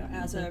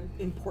 as an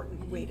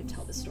important way to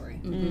tell the story.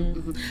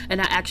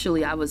 And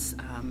I was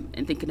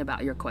in thinking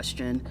about your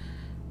question,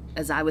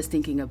 as I was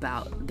thinking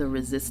about the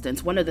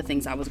resistance, one of the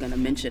things I was going to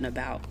mention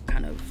about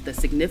kind of the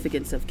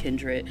significance of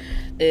Kindred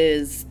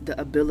is the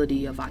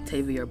ability of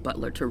Octavia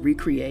Butler to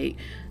recreate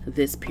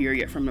this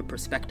period from the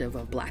perspective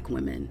of Black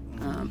women.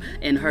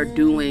 And her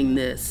doing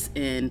this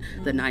in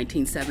the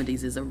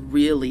 1970s is a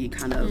really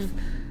kind of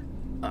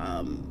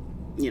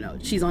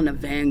she's on the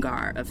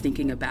vanguard of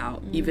thinking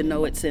about, even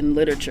though it's in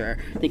literature,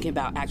 thinking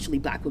about actually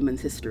Black women's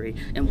history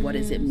and what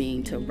does it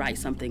mean to write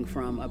something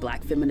from a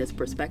Black feminist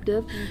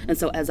perspective. And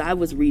so as I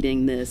was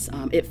reading this,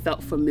 it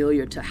felt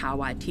familiar to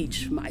how I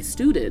teach my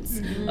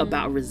students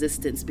about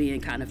resistance being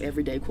kind of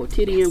everyday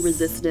quotidian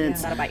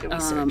resistance. Not about your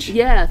research.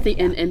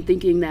 And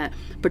thinking that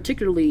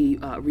particularly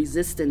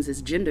resistance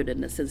is gendered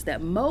in the sense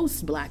that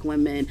most Black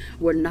women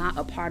were not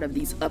a part of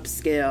these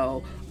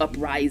upscale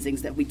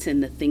uprisings that we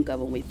tend to think of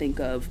when we think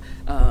of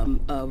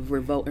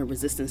revolt and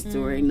resistance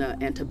during the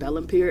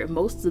antebellum period.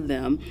 Most of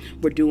them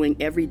were doing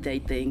everyday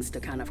things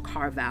to kind of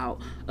carve out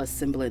a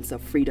semblance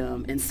of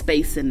freedom and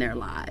space in their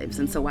lives.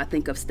 And so I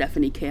think of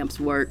Stephanie Camp's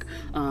work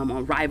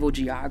on rival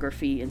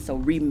geography, and so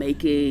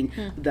remaking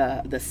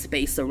the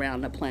space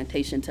around the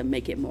plantation to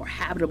make it more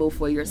habitable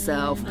for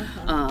yourself.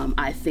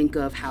 I think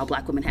of how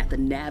Black women had to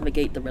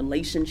navigate the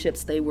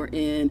relationships they were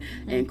in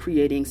and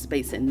creating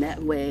space in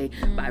that way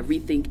by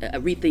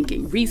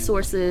rethinking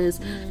resources.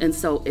 And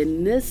so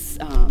in this,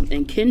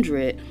 in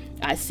Kindred,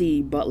 I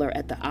see Butler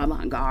at the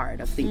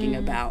avant-garde of thinking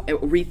about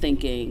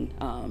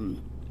rethinking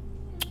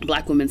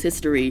Black women's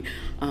history,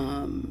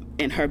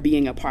 and her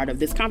being a part of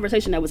this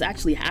conversation that was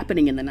actually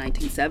happening in the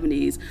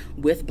 1970s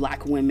with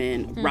Black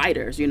women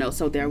writers.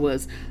 So there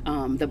was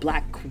The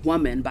Black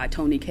Woman by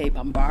Toni K.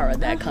 Bambara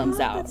that comes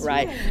out,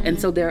 right? And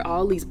so there are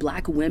all these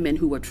Black women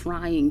who are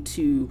trying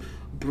to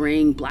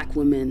bring Black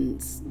women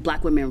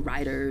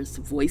writers'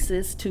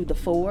 voices to the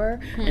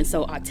fore. And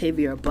so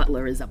Octavia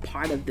Butler is a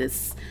part of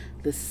this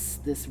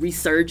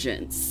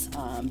resurgence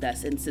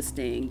that's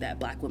insisting that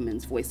Black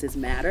women's voices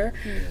matter.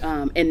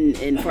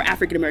 And for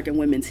African American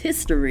women's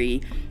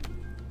history,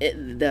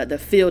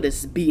 the field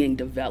is being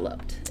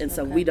developed. And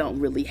so we don't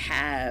really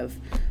have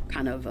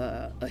kind of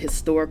a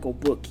historical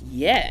book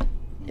yet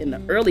in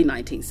the early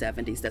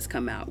 1970s that's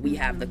come out. We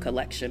have the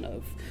collection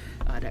of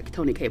that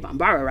Toni K.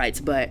 Bambara writes,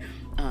 but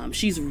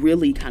she's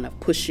really kind of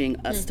pushing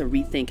us to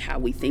rethink how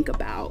we think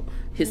about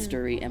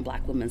history and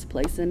Black women's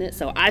place in it.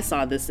 So I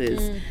saw this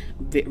as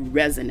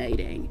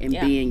resonating and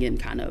being in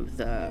kind of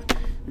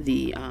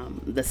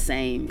the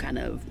same kind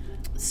of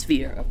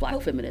sphere of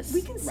Black feminist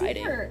we can see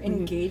writing. her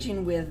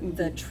engaging with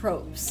the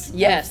tropes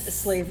Yes. of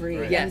slavery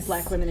Right. and Yes.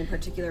 Black women in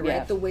particular, right?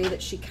 Yeah. The way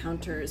that she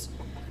counters,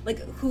 like,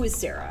 who is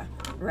Sarah,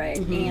 right?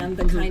 And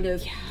the kind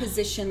of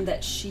position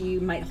that she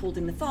might hold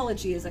in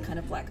mythology as a kind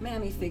of Black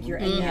mammy figure,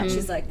 and yet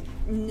she's like,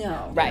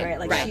 no, Right,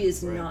 Like, right. she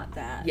is not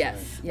that.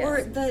 Yes, yes.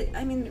 Or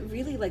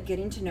really, like,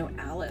 getting to know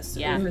Alice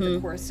Yeah. over the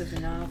course of the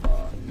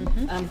novel,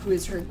 who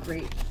is her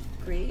great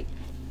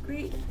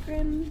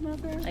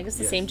grandmother. I guess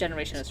the same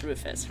generation as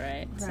Rufus,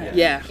 right? So, Right.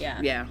 Yeah.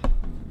 Yeah.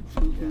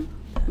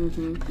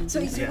 So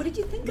what did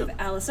you think of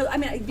Alice? So, I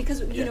mean,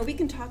 because, you know, we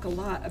can talk a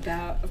lot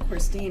about, of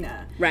course,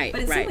 Dana. Right,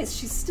 But in some right. ways,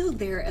 she's still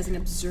there as an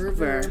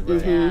observer,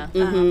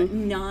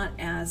 not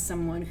as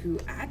someone who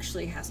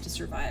actually has to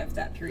survive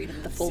that period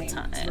of the full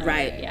time.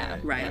 Right. Yeah.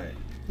 Right.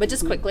 But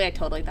just quickly, I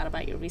totally thought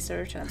about your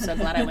research, and I'm so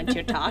glad I went to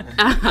your talk.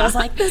 I was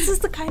like, this is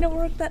the kind of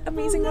work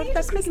amazing work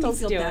that Crystal's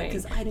doing.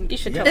 Because I didn't. You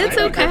should Yeah, totally.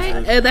 It's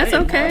okay. That's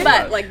okay.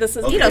 But like, this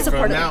is Okay, you know from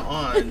supportive. now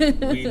on,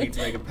 we need to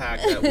make a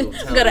pact that we'll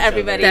tell Go to each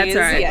everybody. other. That's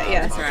right. Yeah,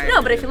 yeah. That's right.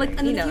 No, but I feel like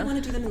And you if you know.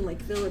 want to do them in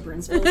Lakeville or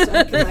Burnsville, so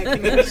I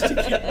can manage to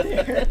get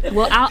there.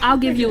 Well, I'll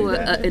give you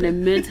an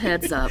immense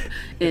heads up.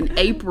 In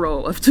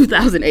April of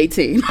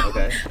 2018,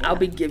 Okay. I'll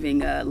be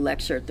giving a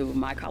lecture through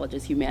my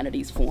college's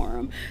Humanities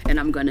Forum, and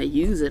I'm going to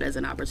use it as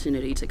an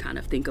opportunity to kind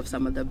of think of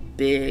some of the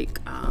big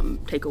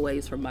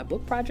takeaways from my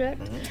book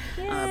project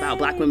about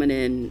Black women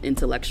in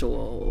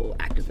intellectual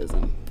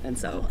activism. And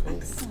so,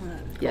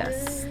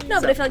 yes. No,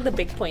 but I feel like the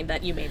big point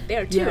that you made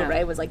there too, Yeah.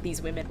 right, was like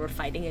these women were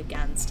fighting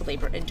against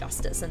labor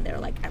injustice in their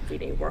like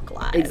everyday work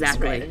lives,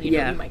 Exactly, right? And you know,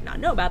 yeah. you might not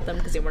know about them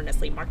because they weren't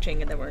necessarily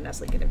marching and they weren't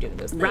necessarily kind of doing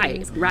those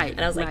things, Right.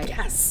 And I was like, right.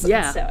 yes,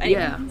 Yeah, So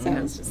anyway, yeah. so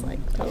I was just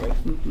like, totally.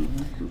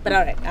 But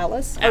all right,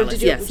 Alice. Oh, Alice,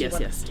 did you? yes, would you yes,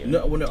 want yes. to do-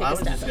 No, well, no, take a I was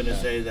stab just at going to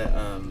that? say that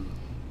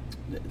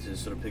to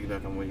sort of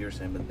piggyback on what you were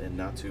saying, but and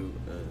not to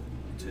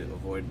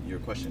avoid your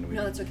question.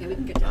 No, that's okay. We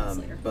can get to Alice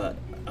later. But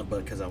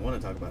because I want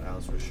to talk about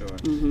Alice for sure.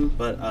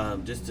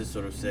 But just to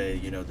sort of say,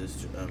 you know,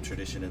 this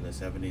tradition in the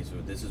 70s,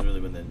 this is really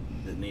when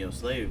the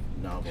neo-slave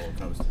novel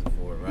comes to the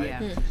fore, right?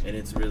 Yeah. And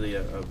it's really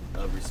a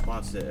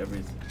response to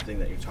everything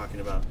that you're talking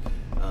about.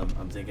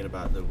 I'm thinking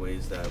about the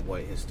ways that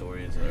white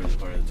historians in the early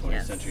part of the 20th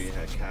Yes. century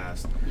had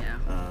cast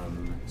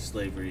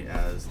slavery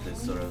as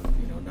this sort of,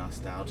 you know,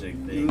 nostalgic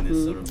thing,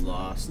 this sort of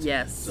lost,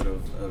 Yes. sort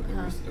of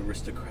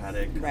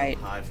aristocratic, Right.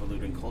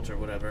 highfalutin culture,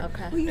 whatever.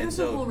 Okay. Well, you And have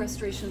so- the whole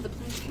restoration of the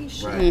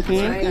plantation, Right.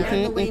 right?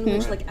 And the way in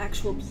which, like,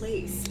 actual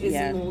place is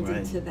Yeah. molded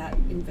Right. to that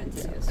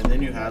invented And history.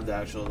 then you have the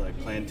actual like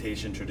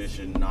plantation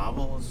tradition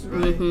novels,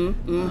 right?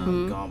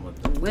 Gone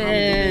with the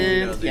Wind,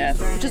 you know, these yes.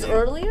 sort of Which is things.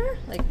 earlier,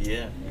 like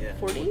Yeah.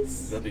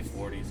 40s? That'd be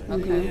 40s. I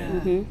think. Okay.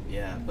 Yeah.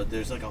 Yeah, but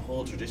there's like a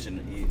whole tradition,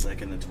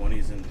 like in the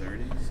 20s and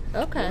 30s.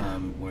 Okay.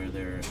 Where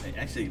they're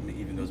actually it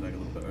even goes back a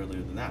little bit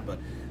earlier than that, but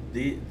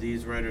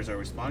these writers are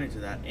responding to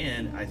that,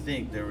 and I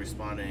think they're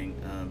responding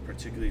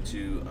particularly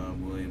to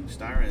William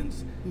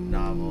Styron's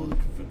novel,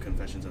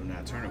 Confessions of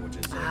Nat Turner, which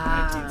is like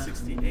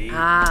 1968.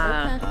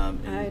 I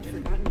And had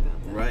forgotten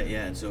about that. Right,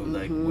 yeah, and so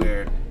like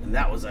and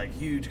that was like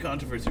huge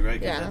controversy, right?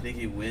 Because Yeah. I think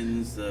he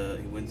wins the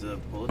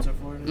Pulitzer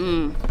for it.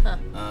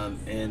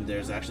 And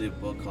there's actually a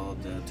book called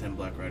 10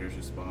 Black Writers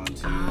Respond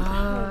to.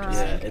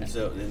 Yeah, and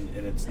so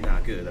and it's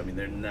not good. I mean,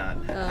 they're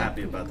not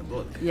happy about the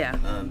book. Yeah.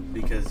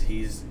 Because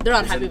They're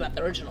not it's happy an- about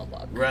the original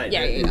book. Right.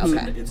 Yeah. It's,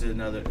 Okay. it's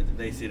another.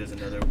 They see it as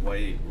another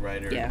white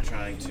writer Yeah.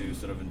 trying to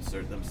sort of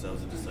insert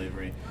themselves into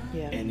slavery.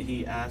 Yeah. And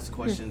he asks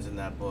questions in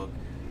that book,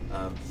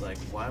 like,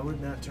 why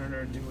would Nat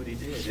Turner do what he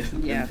did?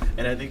 Yeah.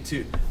 And I think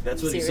too,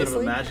 that's what he's sort of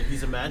Seriously?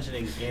 He's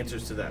imagining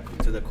answers to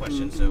the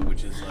question. So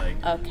which is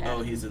like, Okay.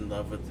 oh, he's in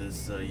love with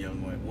this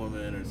young white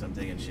woman or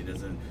something, and she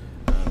doesn't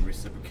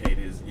reciprocate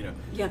his, you know.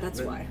 Yeah, that's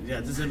But- why. Yeah,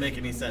 it doesn't make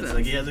any sense.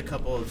 Like he has a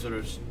couple of sort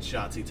of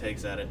shots he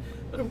takes at it,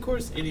 but of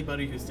course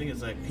anybody who's thinking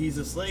is like he's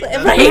a slave.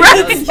 That's Right.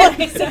 what he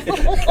does.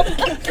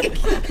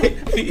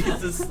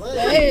 He's a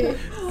slave.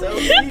 So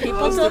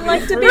People don't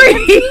like to be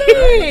Right?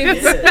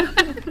 enslaved.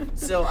 Yeah.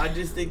 So I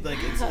just think like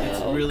it's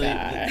Oh, really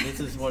God. this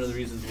is one of the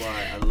reasons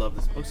why I love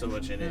this book so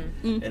much, and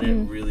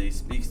it really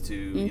speaks to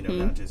you know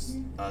not just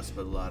us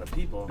but a lot of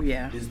people.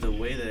 Yeah. Is the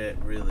way that it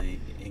really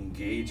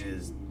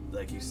engages,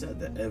 like you said,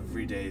 the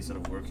everyday sort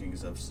of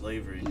workings of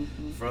slavery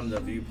from the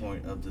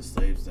viewpoint of the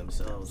slaves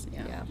themselves.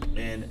 Yeah.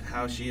 And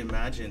how she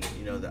imagined,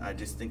 you know, that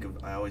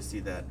I always see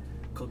that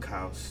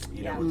cookhouse,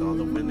 you know, with all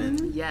the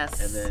women.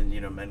 Yes. And then, you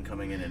know, men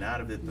coming in and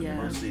out of it, but Yeah.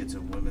 mostly it's a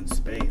women's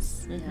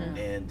space.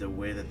 And the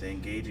way that they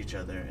engage each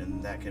other,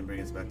 and that can bring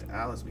us back to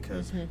Alice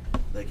because,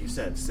 like you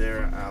said,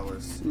 Sarah,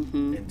 Alice,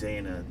 and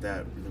Dana,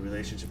 that the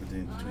relationship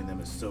between them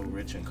is so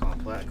rich and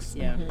complex.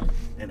 Yeah.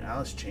 And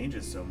Alice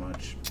changes so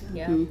much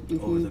Yeah.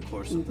 over the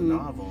course of the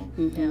novel.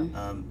 Yeah.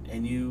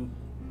 And you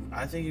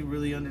I think you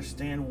really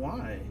understand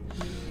why.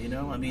 You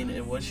know, I mean,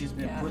 and what she's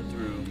been put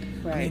through.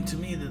 Right. I mean, to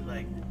me, that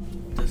like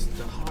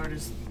the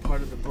hardest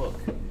part of the book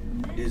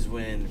is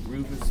when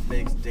Rufus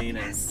makes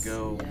Dana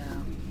go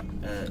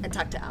and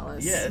talk to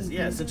Alice.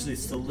 Essentially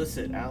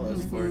solicit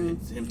Alice for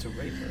him to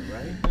rape her,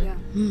 right? Yeah.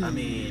 I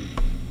mean,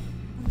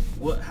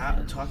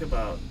 talk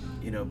about,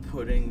 you know,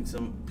 putting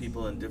some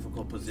people in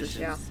difficult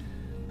positions.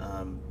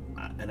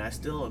 And I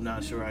still am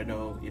not sure I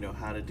know, you know,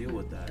 how to deal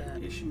with that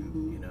issue,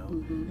 you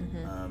know.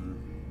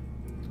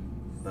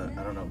 But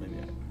I don't know, maybe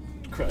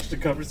I crushed the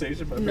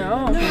conversation by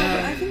No,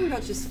 I think we're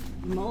not just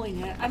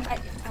mulling it.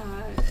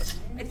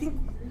 I think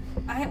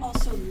I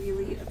also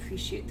really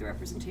appreciate the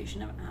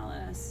representation of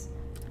Alice.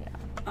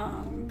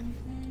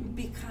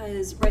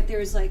 Because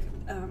there's like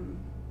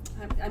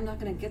I'm not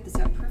going to get this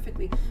out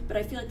perfectly, but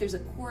I feel like there's a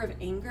core of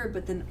anger,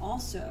 but then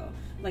also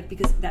like,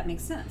 because that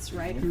makes sense,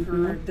 right?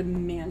 The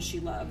man she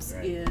loves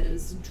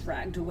is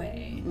dragged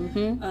away,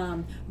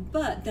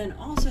 but then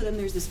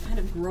there's this kind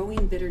of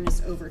growing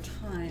bitterness over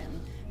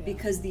time,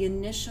 because the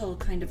initial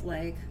kind of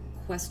like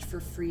quest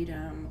for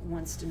freedom,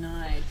 once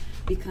denied,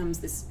 becomes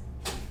this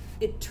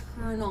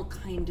eternal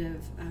kind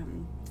of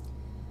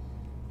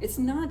it's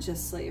not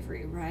just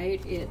slavery,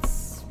 right?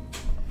 It's,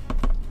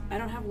 I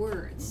don't have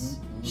words.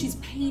 She's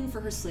paying for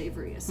her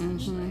slavery,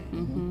 essentially,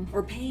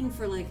 or paying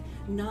for like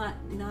not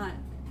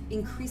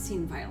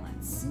increasing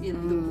violence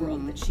in the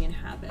world that she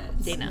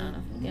inhabits.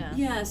 Dana,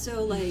 yeah.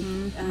 So like,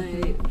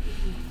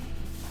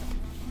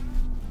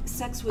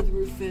 sex with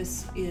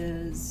Rufus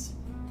is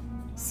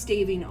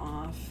staving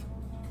off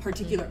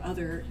particular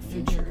other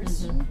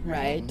futures.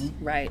 Right.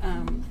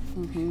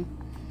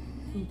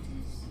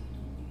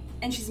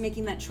 And she's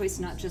making that choice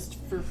not just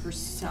for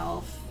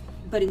herself,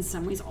 but in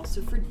some ways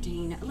also for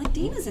Dana. Like,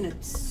 Dana's in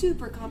a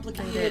super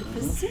complicated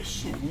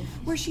position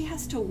where she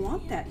has to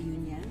want that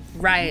union.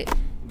 Right.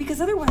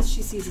 Because otherwise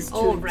she sees as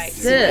Right.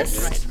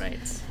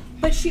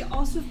 But she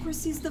also, of course,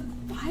 sees the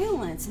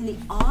violence and the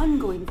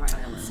ongoing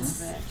violence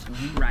of it.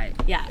 Right.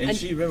 Yeah. And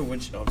she, remember when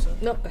she, I'm sorry.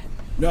 No, go ahead.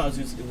 No, I was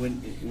just,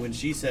 when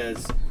she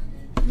says,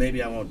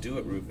 maybe I won't do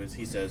it, Rufus,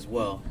 he says,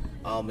 well,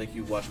 I'll make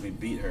you watch me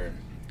beat her.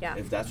 Yeah.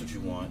 If that's what you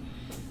want,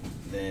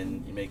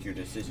 then you make your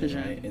decision,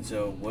 right? And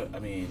so, what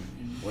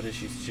is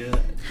she?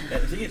 I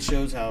think it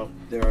shows how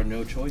there are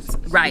no choices.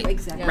 Right.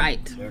 Exactly.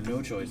 Right. There are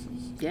no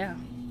choices. Yeah.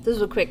 This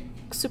is a quick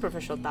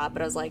superficial thought,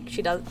 but I was like,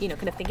 she does, you know,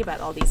 kind of think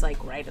about all these,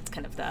 like, right, it's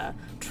kind of the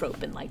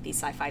trope in like these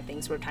sci-fi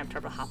things where time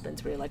travel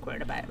happens, where you're like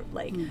worried about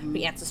like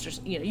the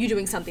ancestors, you know, you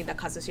doing something that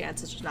causes your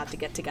ancestors not to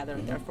get together,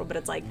 and therefore, but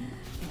it's like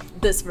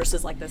this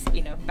versus like this,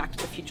 you know, Back to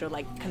the Future,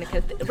 like kind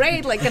of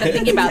right, like kind of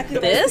thinking about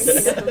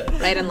this,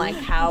 right, and like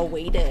how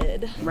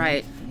weighted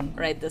right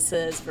this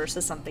is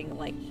versus something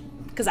like,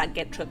 because I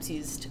get tropes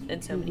used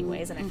in so many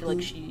ways, and I feel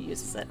like she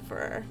uses it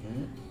for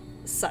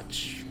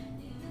such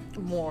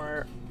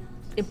more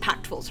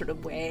impactful sort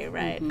of way,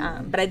 right?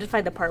 But I did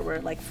find the part where,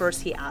 like,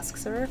 first he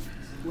asks her.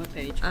 What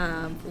page?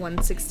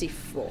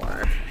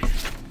 164.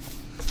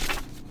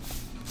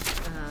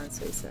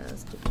 So he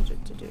says,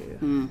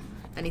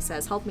 and he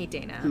says, help me,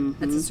 Dana.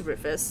 That's his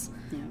Rufus.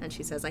 Yeah. And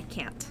she says, I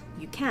can't.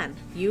 You can.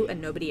 You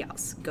and nobody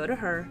else. Go to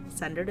her.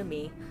 Send her to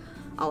me.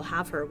 I'll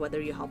have her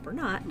whether you help or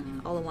not.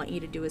 All I want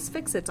you to do is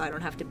fix it so I don't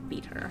have to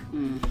beat her.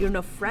 You're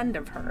no friend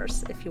of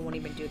hers if you won't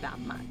even do that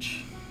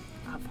much.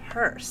 Of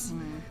hers.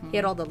 He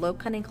had all the low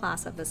cunning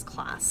class of his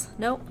class.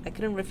 No, I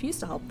couldn't refuse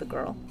to help the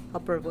girl,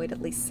 help her avoid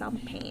at least some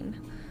pain.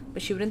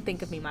 But she wouldn't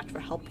think of me much for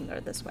helping her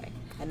this way.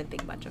 I didn't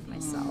think much of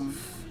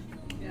myself.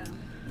 Yeah.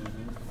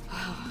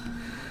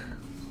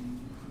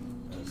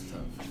 That's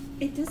tough.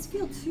 It does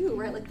feel too,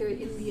 right? Like they're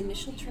in the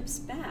initial trips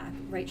back,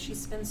 right? She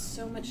spends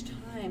so much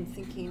time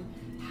thinking,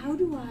 how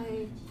do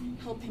I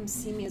help him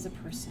see me as a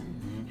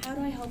person? How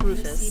do I help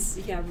Rufus.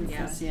 him see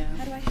Rufus? Yeah.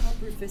 How do I help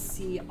Rufus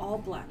see all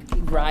black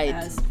people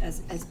as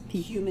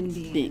human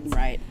beings?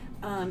 Right.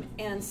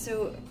 And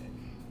so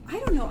I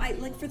don't know, I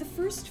like for the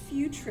first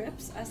few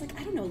trips, I was like,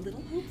 I don't know, a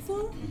little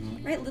hopeful,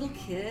 right? Little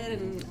kid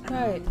and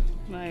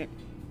Right.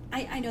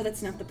 I know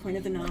that's not the point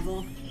of the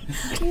novel.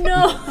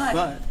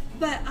 No.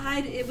 But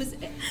it was.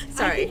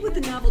 Sorry. I think what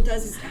the novel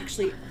does is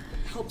actually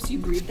helps you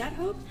breed that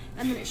hope,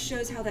 and then it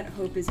shows how that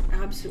hope is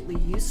absolutely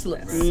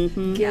useless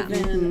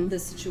given the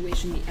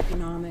situation, the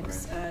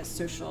economics,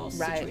 social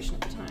situation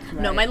at the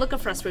time. No, my look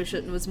of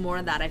frustration was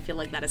more that I feel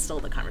like that is still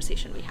the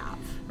conversation we have,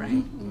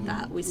 right?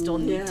 That we still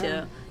need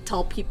to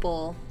tell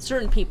people,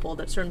 certain people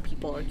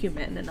are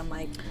human, and I'm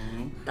like,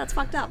 that's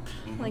fucked up.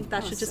 Like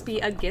that should just be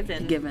a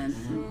given.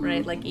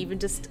 Right? Like even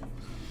just,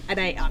 and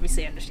I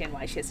obviously understand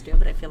why she has to do it,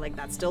 but I feel like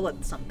that's still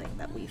something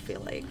that we feel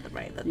like,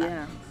 right? That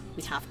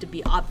we have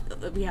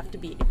to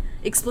be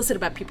explicit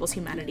about people's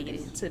humanity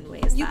in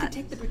ways you that could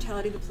take the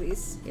brutality of the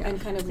police and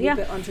kind of leave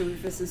it onto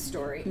Rufus's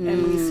story,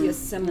 and we see a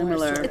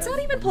similar. It's not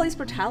even police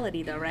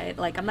brutality though, right?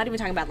 Like I'm not even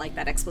talking about like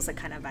that explicit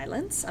kind of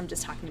violence. I'm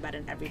just talking about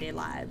in everyday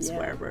lives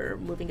where we're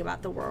moving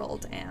about the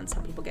world, and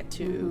some people get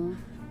to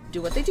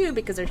do what they do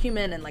because they're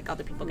human, and like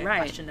other people get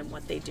questioned in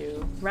what they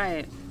do.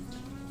 Right.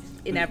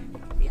 To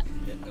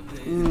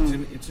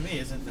me,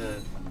 isn't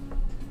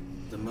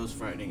the most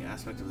frightening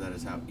aspect of that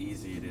is how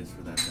easy it is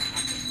for that to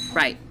happen.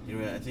 Right. You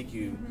know, I think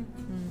you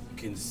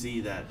can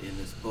see that in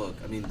this book.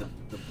 I mean,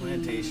 the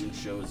plantation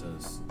shows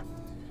us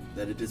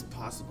that it is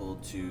possible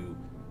to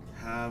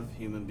have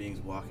human beings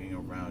walking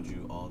around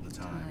you all the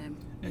time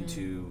and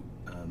to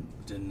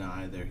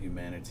deny their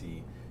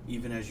humanity,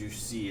 even as you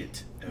see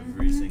it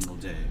every single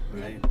day,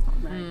 right?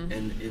 Right.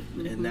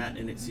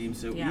 And it seems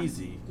so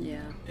easy.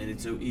 Yeah. And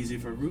it's so easy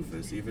for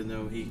Rufus, even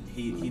though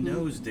he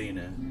knows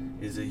Dana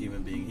is a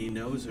human being. He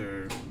knows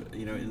her,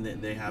 you know, and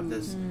they have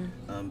this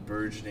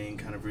burgeoning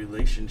kind of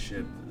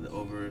relationship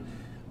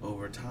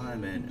over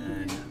time,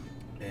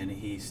 and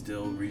he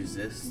still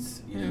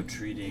resists, you know,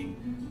 treating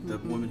the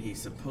woman he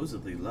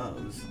supposedly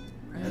loves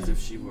as if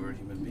she were a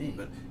human being.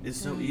 But it's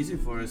so easy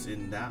for us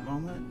in that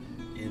moment,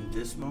 in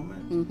this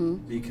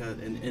moment, because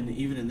and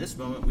even in this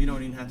moment, we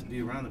don't even have to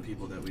be around the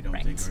people that we don't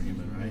think are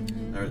human,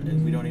 right? Or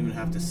and we don't even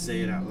have to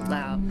say it out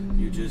loud.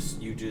 You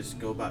just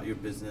go about your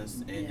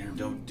business, and you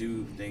don't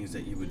do things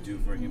that you would do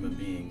for human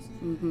beings,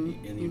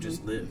 and you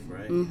just live,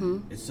 right?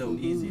 It's so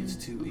easy. It's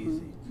too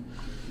easy.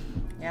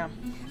 Yeah.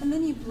 And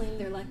then you blame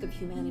their lack of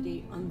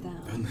humanity on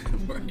them.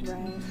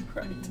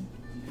 Right.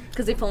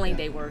 Because if only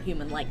they were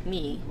human like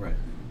me, Right.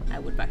 I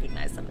would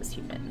recognize them as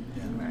human.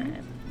 Yeah.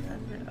 Right.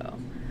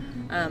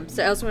 Yeah.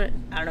 So I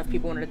don't know if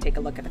people wanted to take a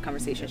look at the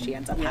conversation she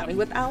ends up having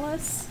with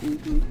Alice.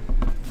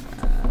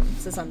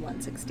 This is on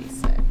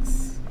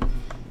 166.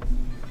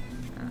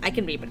 I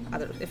can read,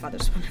 but if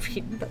others want to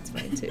read, that's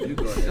fine too. You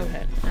go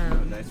ahead. You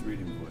have a nice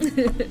reading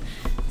voice.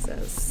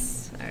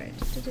 Says, all right.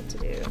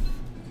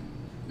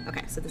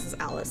 Okay, so this is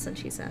Alice, and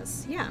she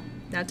says, "Yeah,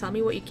 now tell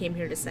me what you came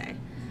here to say,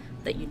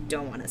 that you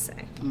don't want to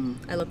say."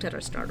 I looked at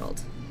her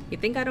startled. "You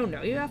think I don't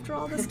know you after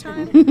all this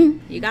time?"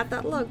 You got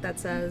that look that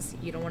says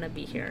you don't want to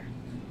be here.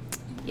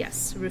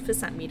 "Yes, Rufus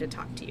sent me to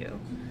talk to you."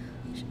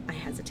 I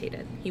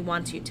hesitated. "He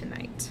wants you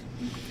tonight."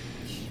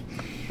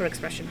 Her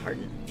expression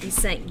hardened. "He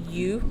sent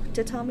you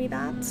to tell me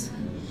that?"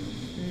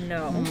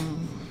 "No."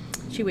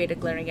 She waited,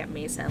 glaring at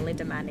me, suddenly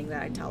demanding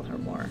that I tell her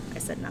more. I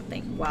said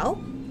nothing. "Well,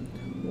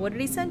 what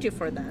did he send you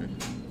for then?"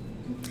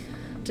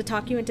 "To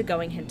talk you into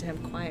going into him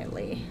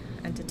quietly,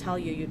 and to tell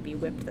you you'd be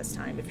whipped this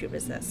time if you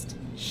resist."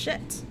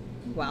 "Shit.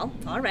 Well,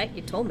 all right,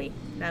 you told me.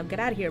 Now get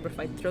out of here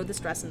before I throw this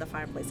dress in the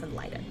fireplace and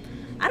light it.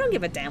 I don't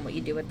give a damn what you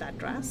do with that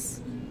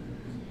dress."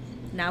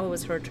 Now it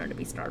was her turn to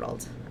be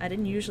startled. I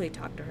didn't usually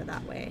talk to her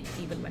that way,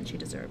 even when she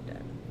deserved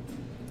it.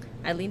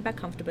 I leaned back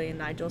comfortably in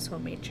Nigel's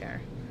homemade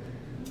chair.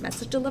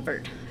 "Message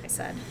delivered," I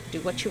said. "Do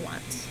what you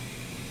want."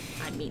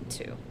 "I mean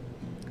to."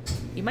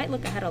 "You might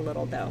look ahead a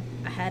little, though.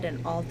 Ahead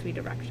in all 3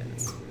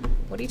 directions."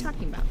 "What are you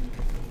talking about?"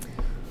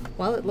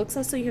 "Well, it looks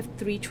as though you have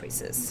 3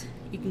 choices.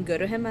 You can go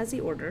to him as he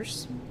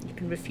orders. You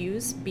can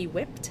refuse, be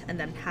whipped, and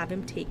then have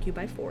him take you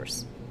by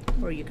force.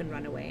 Or you can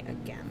run away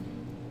again."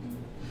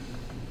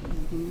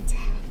 There's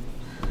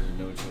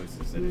no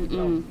choices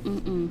anymore.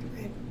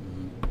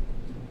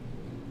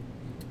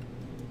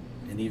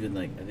 And even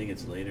like, I think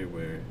it's later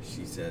where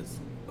she says,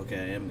 "Okay,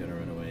 I am gonna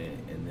run away,"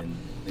 and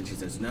then she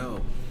says,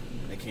 "No,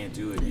 I can't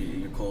do it.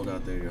 You're cold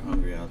out there. You're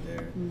hungry out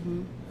there."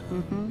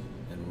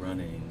 And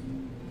running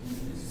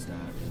is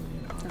not really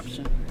an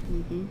option.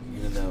 Right?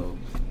 Even though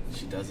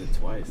she does it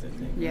twice, I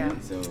think. Yeah.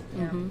 Right? So.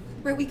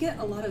 Right, we get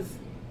a lot of,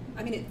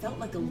 I mean, it felt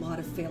like a lot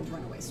of failed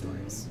runaway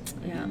stories.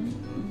 Yeah.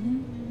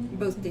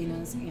 Both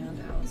Dana's and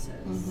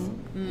Alice's.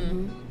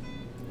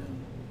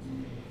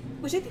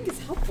 Which I think is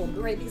helpful,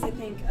 right? Because I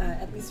think,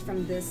 at least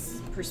from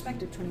this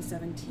perspective,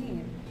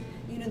 2017,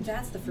 you know,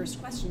 that's the first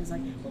question is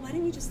like, well, why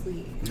didn't you just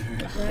leave?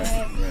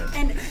 Right?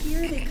 And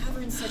here they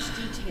cover in such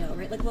detail,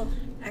 right? Like, well,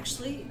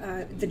 actually,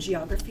 the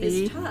geography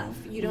is tough.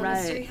 You don't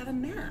necessarily have a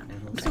map.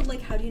 So,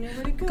 like, how do you know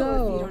where to go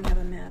if you don't have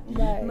a map?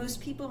 Most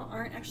people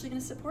aren't actually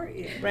going to support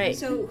you. Right.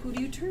 So, who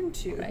do you turn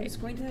to? Who's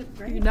going to,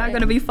 right? You're not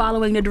going to be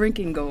following the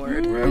drinking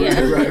gourd. Right.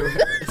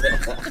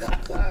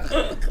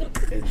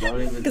 And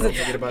don't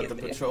forget about the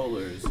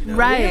patrollers. You know?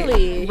 Right.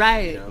 Really?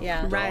 Right. You know,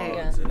 Yeah.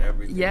 dogs and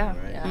everything. Yeah.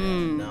 Right?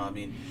 No, I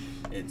mean,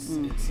 it's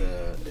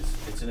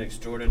an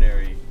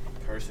extraordinary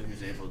person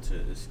who's able to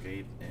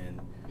escape and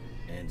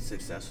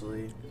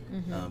successfully,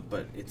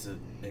 but it's an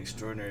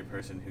extraordinary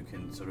person who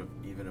can sort of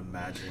even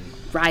imagine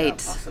that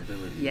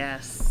possibility.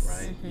 Yes.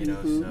 Right. You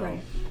know. So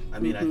I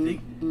mean, I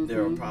think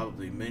there are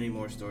probably many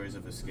more stories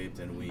of escape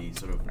than we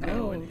sort of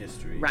know in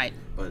history. Right.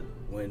 But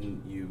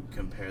when you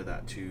compare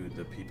that to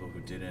the people who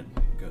didn't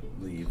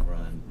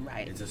run,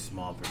 it's a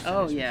small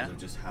percentage because of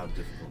just how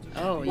difficult it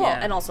is. Well,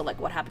 and also like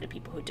what happened to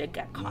people who did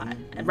get caught.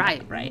 And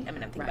Right. I mean, I'm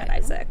thinking about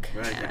Isaac.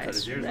 Right. They cut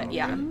his ears off.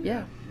 Yeah.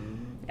 Yeah.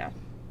 Yeah.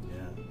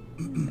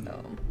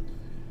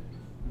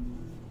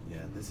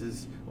 Yeah, this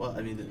is, well,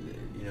 I mean,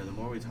 you know, the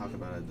more we talk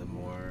about it, the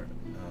more,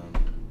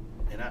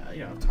 and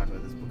I've talked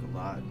about this book a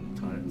lot, and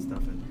taught it and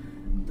stuff,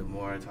 and the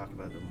more I talk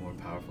about it, the more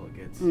powerful it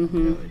gets. You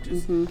know, it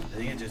just, I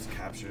think it just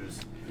captures,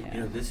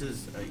 you know, this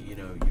is, you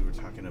know, you were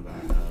talking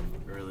about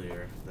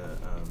earlier, the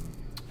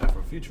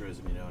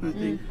Afrofuturism, you know, and I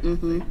think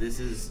like,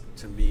 this is,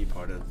 to me,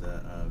 part of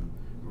the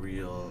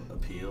real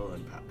appeal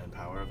and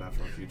power of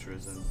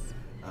Afrofuturism,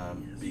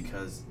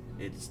 because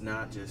it's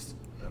not just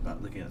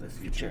about looking at the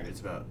future.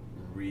 It's about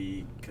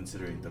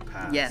reconsidering the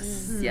past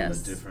Yes. from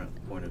Yes. a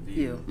different point of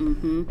view.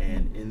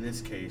 And in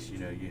this case, you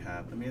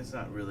have, I mean, it's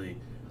not really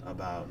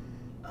about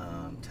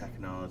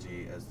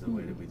technology as the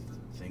way that we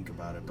think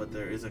about it, but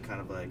there is a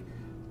kind of like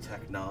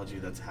technology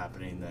that's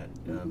happening that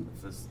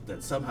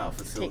that somehow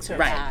facilitates her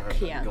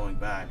going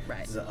back.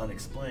 This is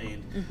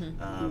unexplained,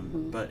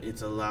 but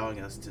it's allowing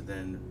us to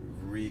then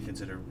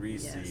reconsider,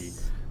 re-see,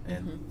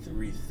 and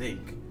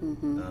rethink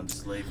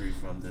slavery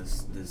from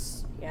this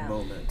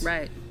moment,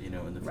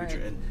 in the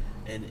future.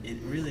 And it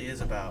really is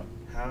about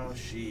how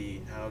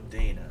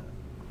Dana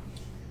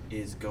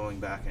is going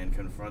back and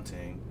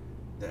confronting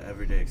the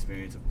everyday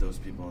experience of those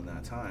people in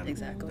that time.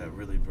 Exactly. That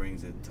really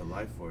brings it to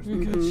life for us,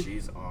 because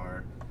she's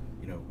our,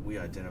 we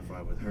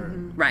identify with her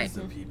as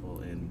the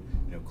people in,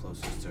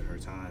 closest to her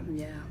time.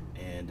 Yeah.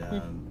 And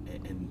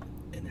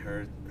and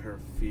her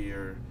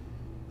fear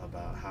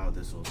about how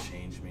this will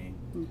change me,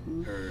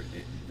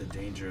 the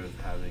danger of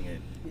having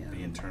it be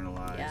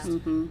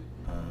internalized,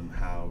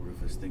 how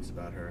Rufus thinks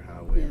about her,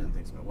 how Waylon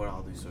thinks about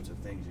all these sorts of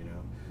things,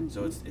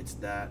 So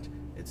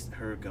it's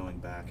her going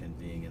back and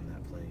being in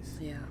that place.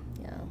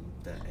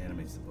 That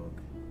animates the book.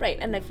 Right,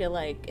 and I feel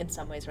like in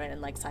some ways,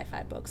 in like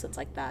sci-fi books, it's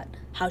like that.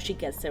 How she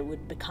gets there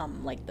would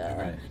become like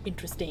the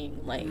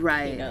interesting, like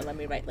let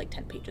me write like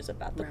 10 pages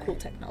about the cool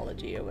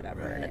technology or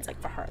whatever, and it's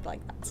like for her, like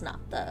that's not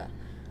the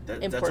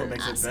important that's what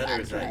makes aspect, it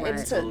better. Is that right?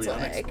 it's totally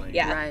unexplained.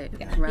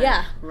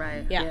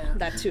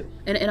 That too.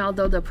 And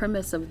although the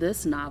premise of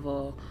this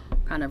novel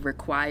kind of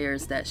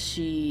requires that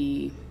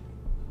she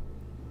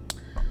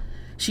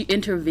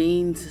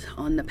intervenes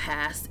on the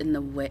past in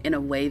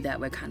a way that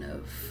would kind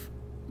of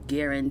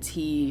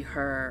guarantee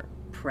her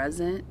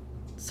present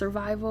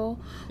survival,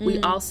 we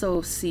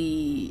also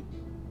see,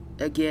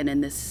 again,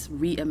 in this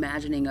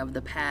reimagining of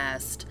the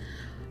past,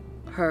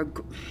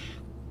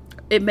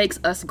 it makes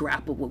us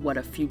grapple with what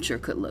a future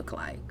could look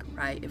like,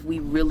 right? If we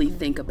really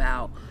think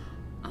about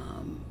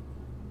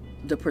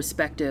the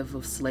perspective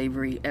of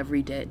slavery,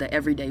 the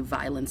everyday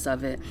violence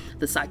of it,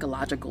 the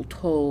psychological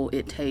toll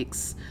it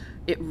takes,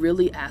 it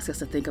really asks us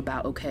to think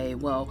about, okay,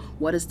 well,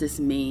 what does this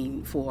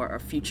mean for a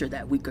future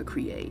that we could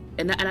create?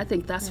 And I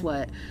think that's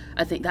why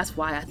I think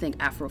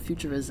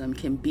Afrofuturism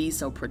can be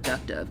so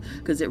productive,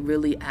 because it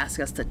really asks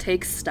us to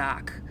take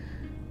stock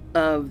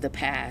of the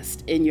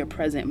past in your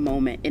present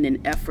moment in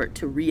an effort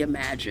to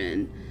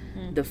reimagine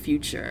the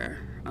future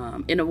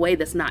in a way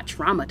that's not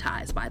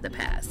traumatized by the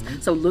past.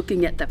 So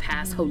looking at the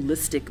past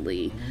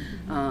holistically,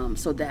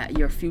 so that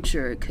your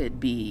future could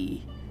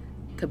be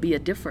a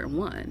different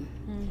one.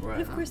 But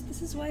of course,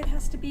 this is why it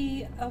has to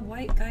be a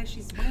white guy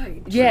she's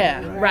married.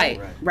 Right.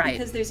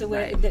 Because there's a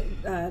way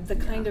that the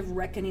kind of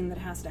reckoning that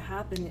has to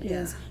happen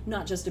is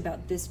not just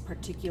about this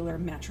particular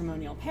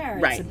matrimonial pair.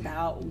 It's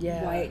about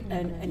white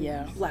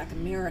and black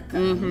America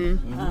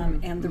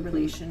and the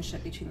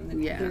relationship between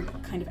them. They're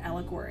kind of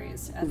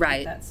allegories at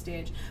that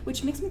stage,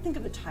 which makes me think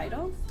of the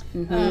title,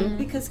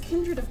 because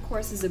Kindred, of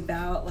course, is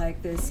about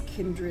like this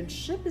kindred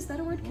ship. Is that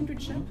a word?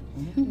 Kindred ship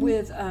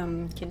with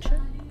kinship.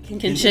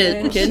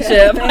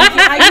 Kinship.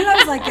 I knew I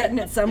was like getting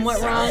it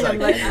somewhat wrong. I'm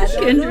like, I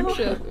don't know.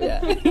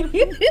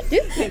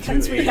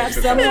 Since we have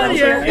someone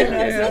here.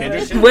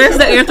 Where's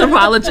the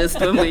anthropologist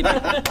when we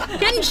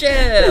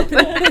kinship?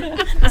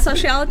 A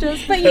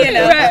sociologist, but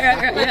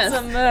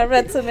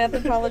read some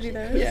anthropology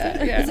there.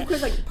 Because of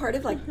course, like part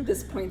of like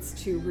this points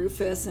to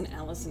Rufus and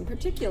Alice in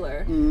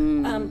particular,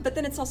 but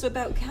then it's also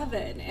about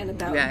Kevin and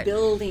about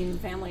building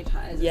family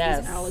ties. These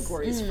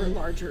allegories for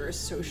larger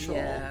social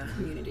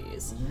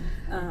communities.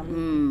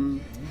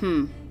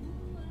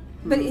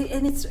 But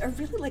it's a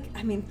really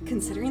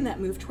considering that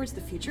move towards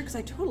the future, because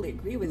I totally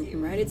agree with you,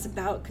 right? It's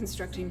about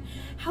constructing,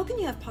 how can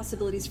you have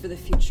possibilities for the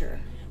future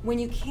when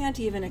you can't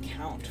even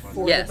account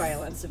for the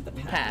violence of the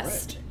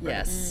past?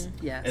 Yes.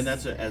 And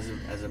that's what,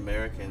 as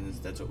Americans,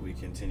 that's what we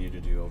continue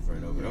to do over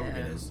and over and over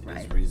again, is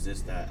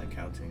resist that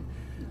accounting.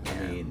 I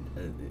mean,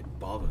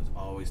 Baldwin's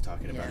always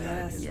talking about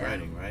that in his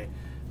writing, right?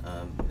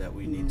 That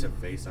we need to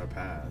face our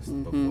past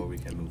before we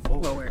can move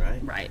forward,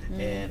 right?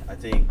 And I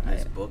think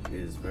this book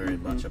is very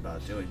much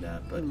about doing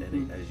that, but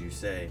as you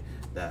say,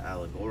 that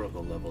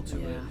allegorical level to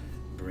it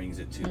brings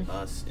it to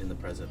us in the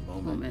present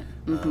moment.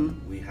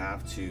 We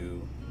have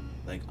to,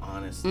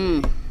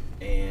 honestly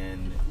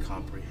and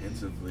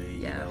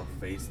comprehensively,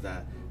 face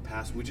that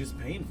past, which is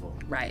painful.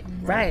 Right.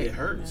 It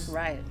hurts.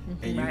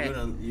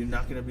 And you're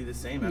not gonna be the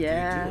same after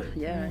you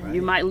do it. Right?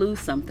 You might lose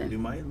something.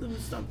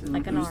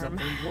 Like an arm.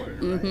 Something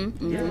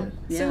important,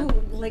 So,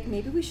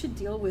 maybe we should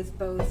deal with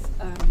both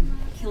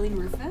killing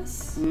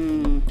Rufus,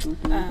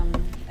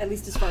 at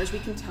least as far as we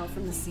can tell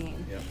from the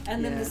scene,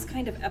 and then this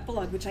kind of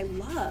epilogue, which I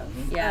love,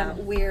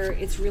 where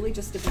it's really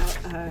just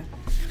about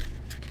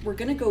we're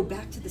going to go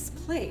back to this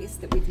place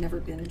that we've never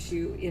been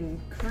to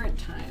in current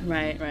time.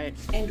 Right.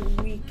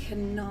 And we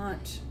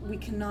cannot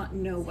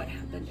know what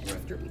happened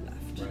after we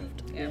left.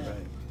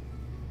 Right.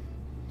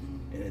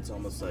 And it's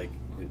almost like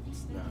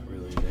it's not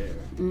really there.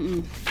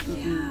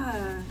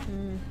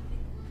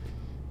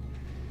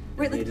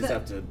 Right, They like just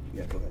have to.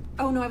 Yeah, go ahead.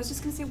 Oh no, I was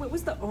just gonna say, what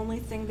was the only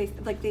thing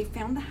they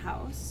found the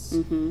house?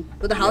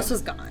 But the house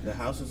was gone. The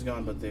house was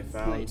gone, but they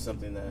found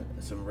something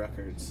some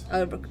records.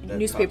 A that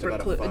newspaper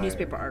talked about a fire.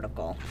 newspaper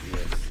article.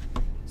 Yes.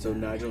 So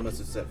Nigel must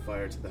have set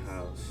fire to the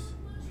house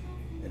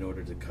in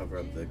order to cover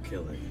up the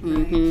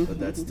killing. But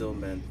that still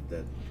meant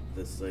that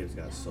the slaves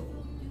got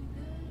sold.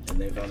 And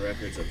they found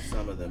records of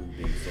some of them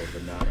being sold,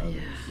 but not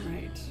others.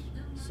 Right.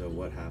 So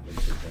what happened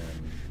to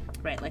them?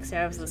 Right, like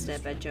Sarah was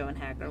listed, but Joe and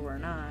Hagar were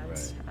not.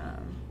 Right.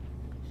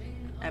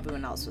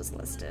 Everyone else was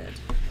listed.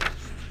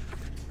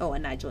 Oh,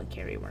 and Nigel and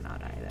Carrie were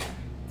not either.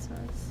 So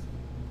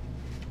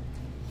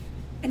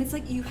And it's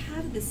like you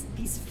have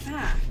these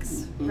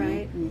facts,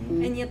 right?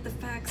 And yet the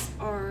facts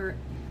are,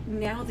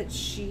 now that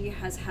she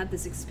has had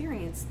this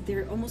experience,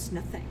 they're almost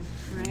nothing,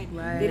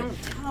 right? They don't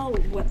tell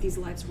what these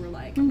lives were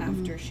like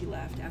after she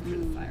left, after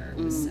the fire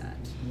was set.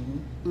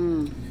 I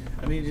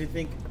mean, do you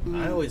think,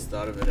 I always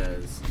thought of it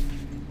as,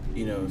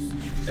 you know,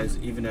 as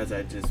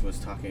I just was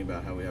talking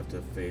about how we have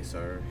to face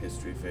our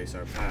history, face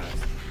our past,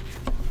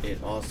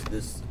 it also,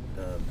 this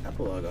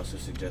epilogue also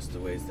suggests the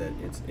ways that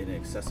it's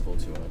inaccessible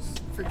to us.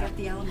 Forget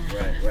the Alamo.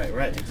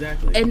 Right,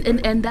 exactly.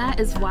 And that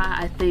is why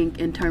I think,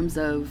 in terms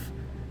of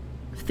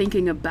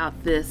thinking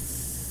about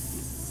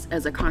this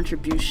as a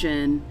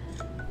contribution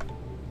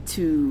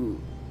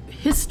to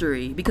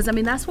history, because I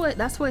mean that's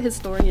what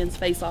historians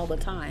face all the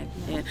time,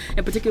 and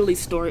particularly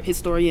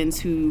historians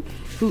who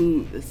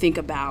think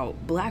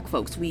about Black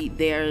folks.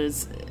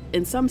 There's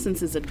in some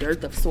senses a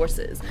dearth of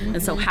sources,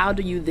 and so how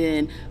do you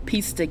then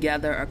piece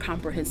together a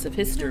comprehensive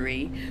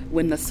history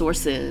when the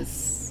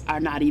sources are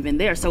not even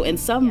there? So in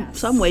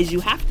some ways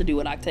you have to do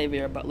what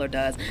Octavia Butler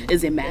does,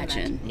 is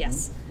imagine.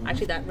 Yes.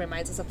 Actually, that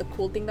reminds us of the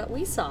cool thing that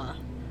we saw,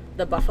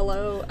 the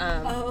buffalo.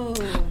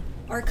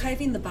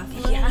 Archiving the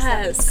buffalo.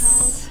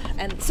 Yes.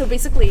 And so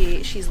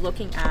basically, she's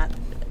looking at.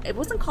 It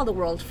wasn't called the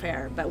World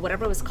Fair, but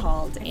whatever it was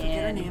called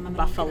in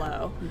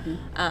Buffalo.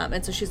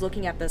 And so she's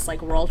looking at this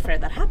like World Fair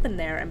that happened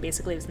there, and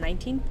basically it was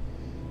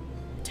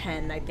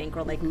 1910, I think,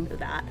 or like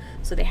that.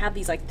 So they have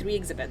these like 3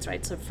 exhibits,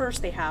 right? So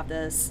first they have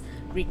this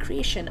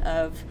recreation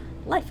of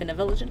life in a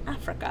village in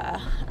Africa,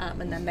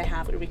 and then they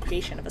have a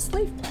recreation of a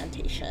slave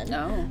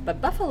plantation. But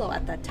Buffalo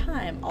at that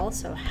time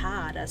also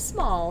had a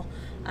small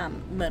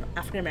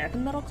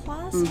African-American middle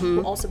class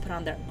who also put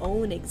on their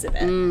own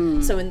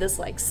exhibit. So in this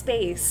like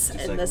space, Just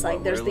in like this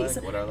like there's these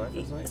what our life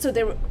is like? so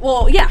there were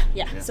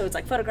so it's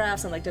like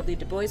photographs, and like W.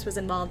 Du Bois was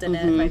involved in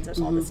it, right?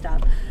 There's all this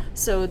stuff.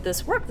 So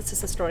this work, this is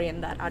a historian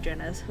that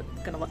Adriana is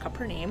gonna look up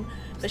her name,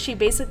 but she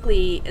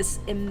basically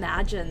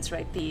imagines,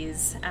 right,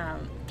 these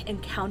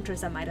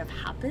encounters that might have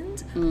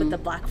happened with the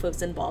Black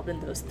folks involved in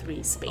those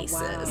 3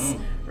 spaces,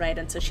 right?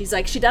 And so she's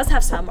like, she does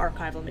have some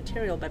archival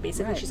material, but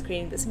basically she's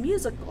creating this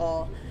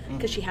musical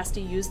because she has to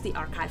use the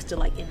archives to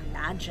like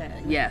imagine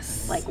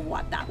like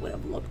what that would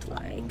have looked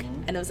like.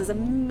 And it was this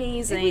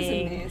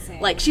amazing,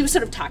 like she was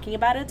sort of talking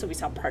about it, so we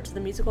saw parts of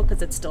the musical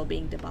because it's still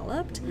being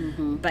developed.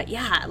 But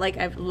yeah, like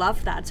I've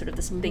loved that sort of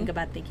this thinking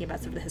about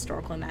sort of the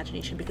historical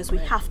imagination, because we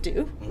have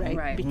to,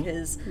 right?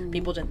 Because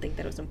people didn't think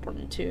that it was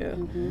important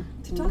to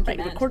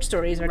record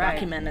stories or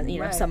document, you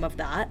know, some of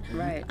that.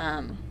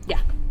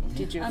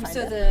 Did you find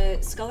so it? the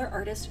scholar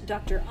artist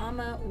Dr.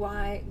 Ama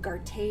Y.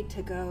 Gartey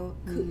Tago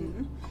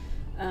Kooten,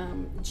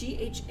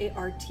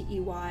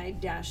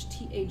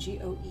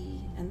 GHARTEY-TAGOE,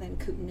 and then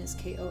Kooten is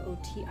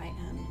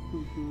KOOTIN,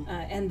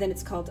 and then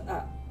it's called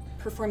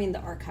Performing the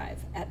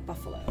Archive at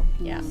Buffalo.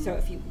 So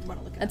if you want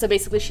to look at it. And so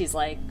basically she's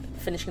like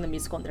finishing the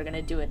musical, and they're going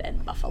to do it in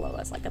Buffalo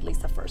as like at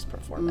least the first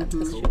performance,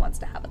 because she wants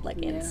to have it like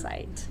in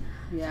sight.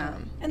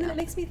 And then it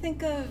makes me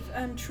think of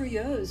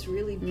Trouillot's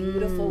really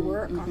beautiful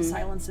work on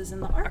silences in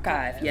the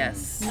archive.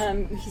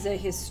 He's a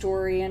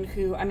historian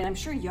who, I mean, I'm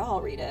sure y'all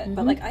read it,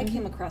 but like I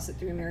came across it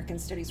through American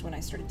Studies when I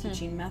started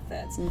teaching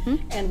methods.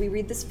 And we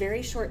read this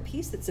very short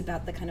piece that's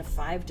about the kind of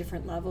 5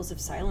 different levels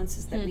of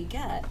silences that we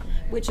get,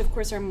 which of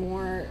course are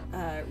more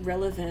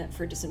relevant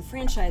for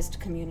disenfranchised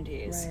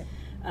communities.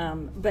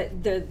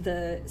 But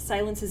the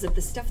silences of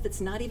the stuff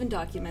that's not even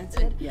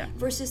documented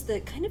versus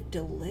the kind of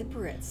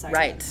deliberate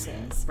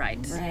silences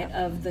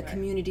of the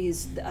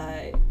communities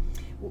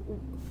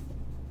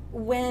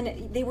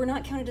when they were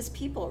not counted as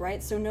people,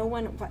 right? So no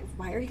one,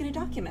 why are you going to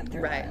document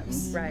their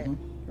lives?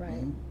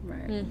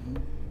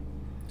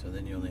 So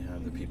then you only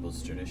have the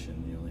people's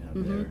tradition, you only have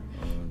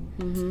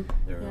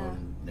their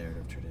own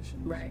narrative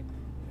traditions.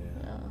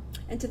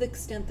 And to the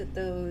extent that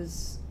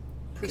those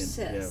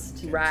persist.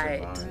 Can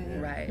survive,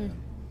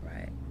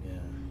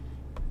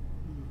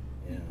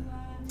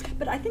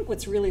 But I think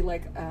what's really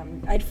like,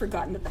 I'd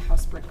forgotten that the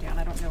house broke down.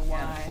 I don't know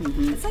why.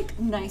 It's like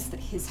nice that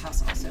his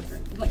house also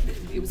burned, like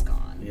it was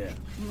gone.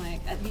 I'm like,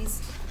 at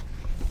least,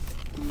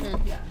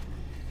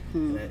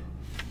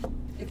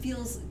 it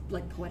feels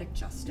like poetic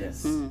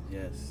justice.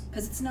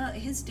 Because it's not,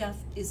 his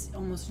death is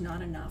almost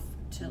not enough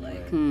to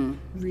like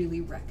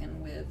really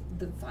reckon with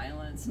the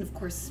violence. And of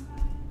course,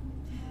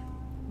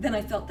 then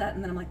I felt that,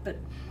 and then I'm like, but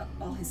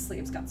all his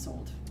slaves got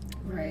sold.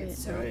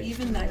 So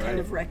even that kind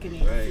of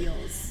reckoning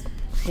feels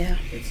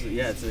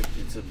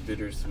It's a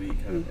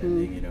bittersweet kind of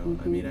ending, you know.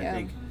 I mean, I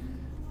think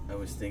I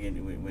was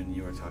thinking when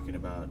you were talking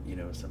about, you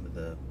know, some of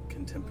the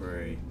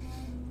contemporary,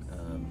 you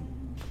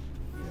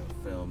know,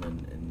 film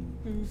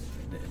and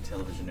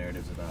television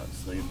narratives about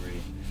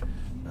slavery.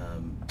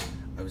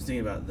 I was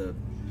thinking about the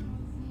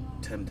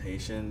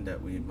temptation that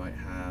we might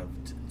have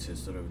to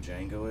sort of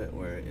Django it,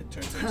 where it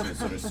turns into a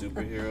sort of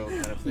superhero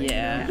kind of thing.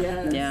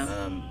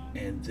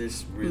 And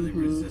this really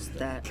resists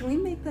that. Can we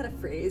make that a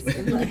phrase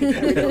in like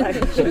everyday life?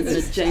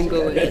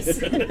 Django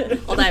it.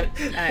 Although I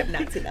have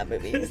not seen that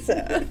movie, so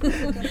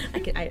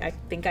I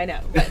think I know.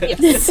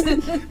 But yes.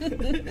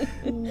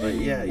 But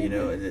yeah, you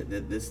know,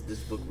 this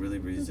book really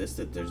resists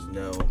it. There's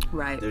no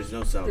salvation.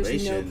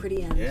 There's no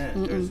pretty end. Yeah,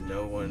 there's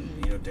no one.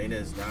 You know, Dana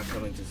is not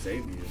coming to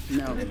save you.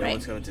 No. And no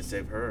one's coming to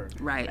save her.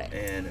 Right.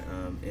 And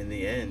in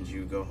the end,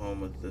 you go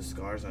home with the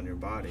scars on your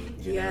body.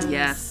 You know?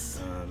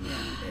 Yes.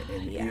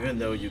 And even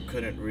though you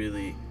couldn't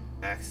really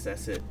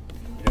access it,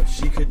 you know,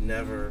 she could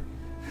never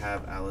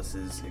have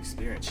Alice's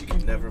experience. She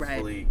could never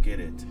fully get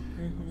it,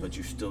 but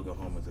you still go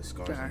home with the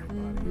scars on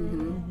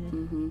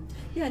your body.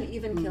 Yeah, and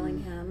even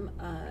killing him,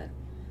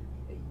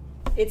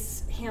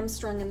 it's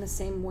hamstrung in the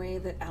same way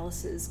that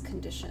Alice's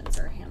conditions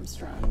are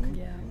hamstrung.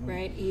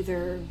 Right?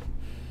 Either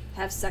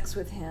have sex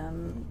with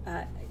him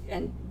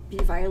and be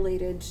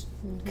violated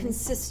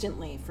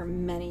consistently for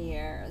many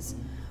years,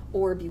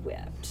 or be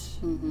whipped,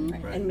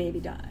 right? And maybe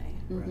die.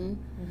 Right.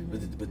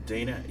 But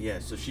Dana,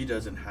 so she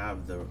doesn't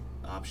have the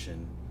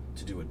option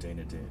to do what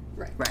Dana did.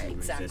 Right.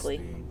 Exactly.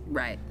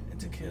 And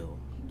to kill.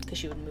 Because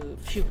she would move.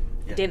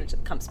 Dana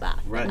just comes back.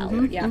 Right.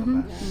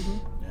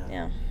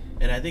 Yeah.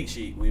 And I think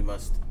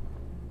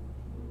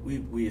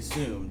we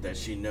assume that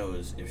she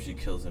knows if she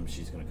kills him,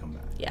 she's going to come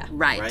back. Yeah.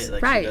 Right.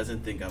 Like she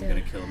doesn't think I'm going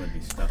to kill him and be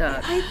stuck.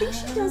 I think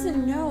she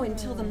doesn't know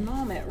until the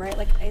moment, right?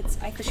 Like I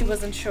think she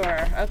wasn't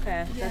sure.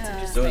 Okay. That's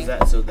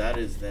interesting. So that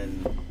is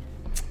then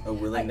a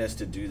willingness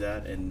to do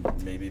that and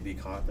maybe be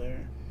caught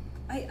there?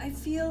 I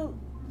feel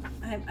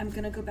I'm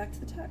going to go back to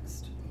the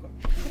text.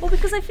 Well,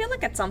 because I feel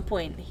like at some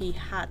point he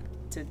had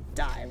to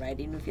die, right?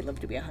 Even if he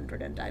lived to be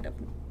 100 and died of...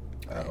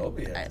 I hope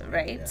he had to.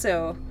 Right? Yeah.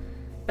 So...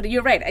 But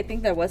you're right. I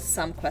think there was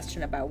some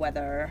question about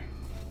whether...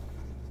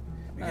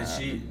 Because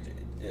she,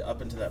 up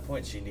until that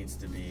point, she needs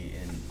to be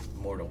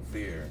in mortal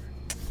fear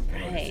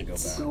in order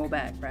to go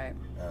back. Right.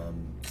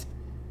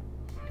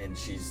 And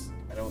she's...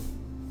 I don't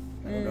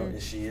know.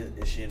 Is she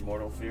in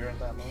mortal fear at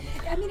that moment?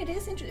 I mean, it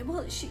is interesting.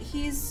 Well,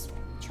 he's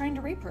trying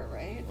to rape her,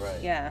 right?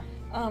 Right. Yeah.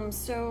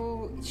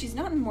 So she's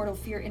not in mortal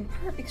fear in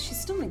part because she's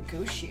still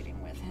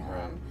negotiating with him.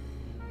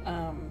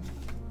 Right.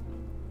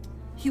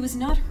 He was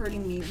not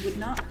hurting me, would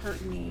not hurt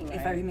me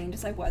if I remained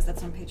as I was.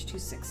 That's on page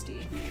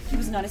 260. He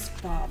was not his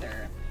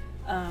father.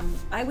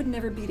 I would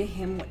never be to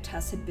him what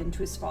Tess had been to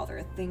his father,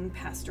 a thing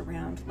passed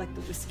around like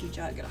the whiskey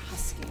jug at a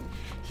husking.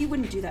 He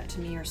wouldn't do that to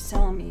me or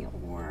sell me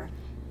or...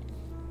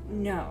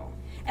 No.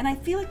 And I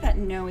feel like that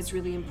no is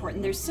really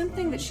important. There's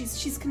something that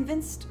she's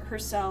convinced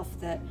herself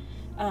that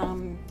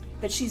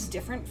she's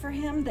different for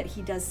him, that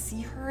he does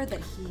see her,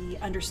 that he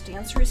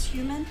understands her as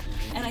human.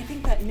 And I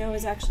think that no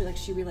is actually like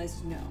she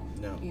realizes no.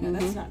 You know,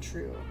 that's not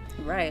true.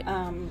 Right.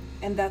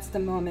 And that's the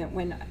moment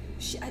when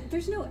I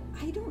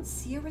don't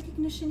see a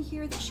recognition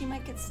here that she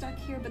might get stuck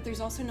here, but there's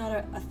also not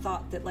a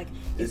thought that like,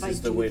 this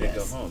is the way to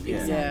go home.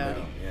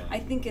 Exactly. I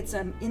think it's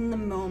in the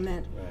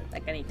moment. Right.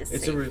 Like I need to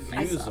It's a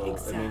refusal.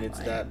 Exactly. I mean, it's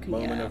that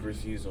moment of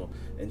refusal,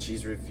 and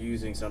she's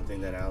refusing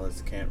something that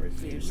Alice can't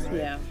refuse. Right?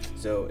 Yeah.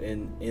 So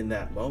in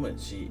that moment,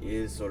 she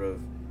is sort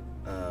of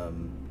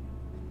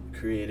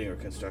creating or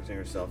constructing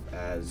herself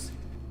as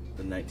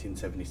the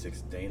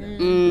 1976 Dana who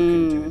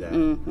can do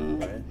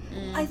that, right?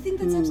 I think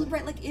that's absolutely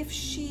right. Like if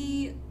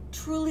she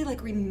truly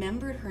like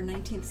remembered her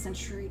 19th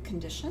century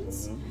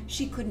conditions,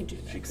 she couldn't do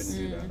this. She couldn't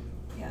do that.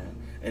 Yeah.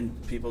 And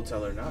people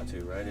tell her not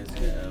to, right? There's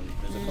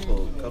a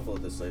couple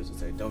of the slaves that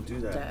say, "Don't do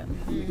that,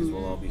 because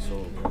we'll all be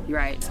sold."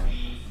 Right.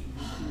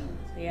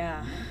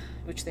 Yeah,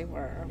 which they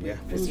were. Yeah,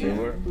 which they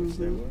were.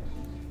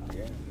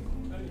 Yeah.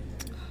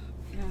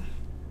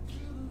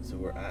 So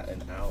we're at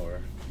an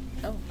hour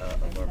of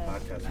our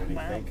podcast. What do you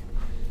think?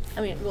 I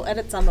mean, we'll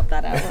edit some of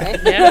that out, right?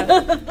 Yeah. I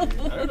don't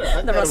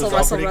know. The Russell.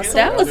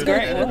 That was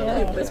great.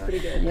 It was pretty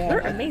good. They're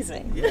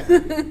amazing.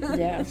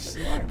 Yeah.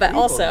 But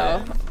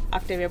also,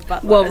 Octavia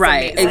Butler. Well, is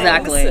right, amazing,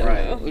 exactly. so-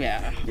 Right.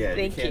 Yeah. Yeah,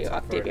 Thank you,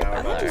 Octavia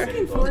I'm Butler.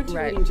 looking forward to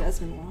reading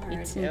Jasmine Ward.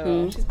 Me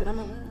too. She's been on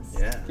my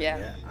list.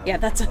 Yeah. Yeah,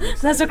 that's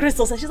what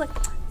Crystal said. She's like,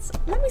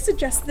 let me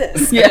suggest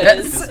this.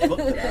 Yes. This book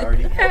that I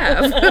already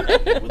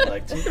have would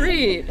like to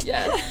Read.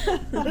 Yes.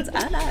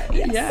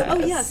 Yes. Oh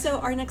yeah. So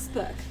our next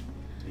book,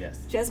 Yes.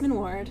 Jasmine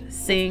Ward.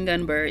 Sing,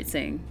 Unburied,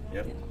 Sing.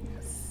 Yep.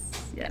 Yes.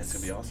 That's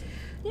gonna be awesome.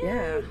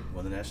 Yeah.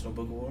 Won the National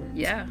Book Award.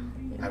 Yeah.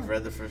 I've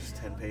read the first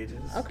 10 pages.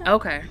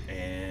 Okay.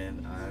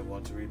 And I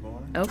want to read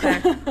more.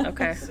 Okay.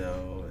 Okay.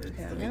 So it's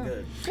looking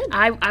good.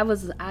 I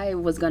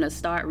was gonna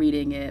start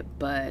reading it,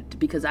 but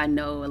because I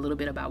know a little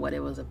bit about what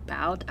it was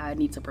about, I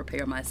need to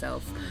prepare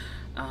myself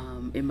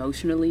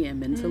emotionally and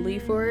mentally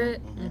for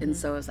it. And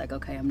so it's like,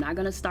 okay, I'm not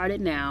going to start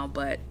it now,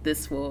 but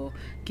this will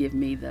give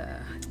me the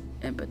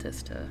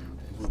impetus to...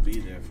 We'll be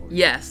there for you.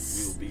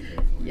 Yes. We will be there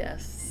for you.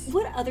 Yes.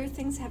 What other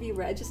things have you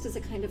read, just as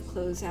a kind of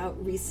closeout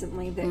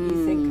recently, that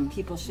you think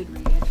people should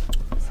read?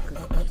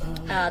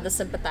 The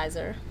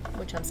Sympathizer,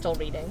 which I'm still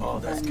reading. Oh,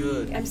 that's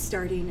good. I'm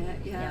starting it,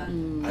 yeah.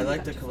 I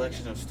like the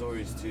collection of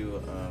stories too.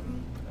 What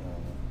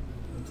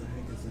the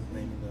heck is the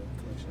name of the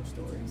collection of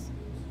stories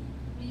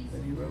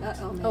that he wrote?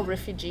 Oh,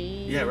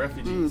 Refugee. Yeah,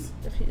 Refugees.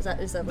 Is that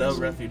The what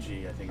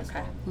Refugee, I think it's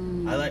Okay.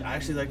 called. I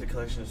actually like the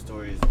collection of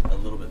stories a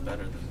little bit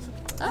better than the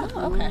Sympathizer.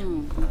 Oh, okay.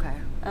 Okay.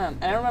 I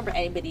don't remember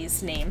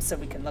anybody's name, so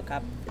we can look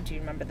up. Do you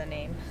remember the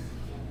name?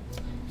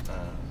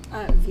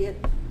 Viet.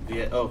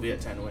 Viet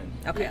Thanh Nguyen.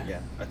 Okay.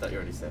 Yeah, I thought you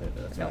already said it,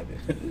 but that's what I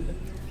did.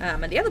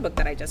 And the other book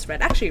that I just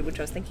read, actually, which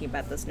I was thinking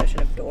about this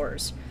notion of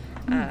doors,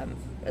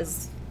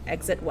 is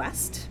Exit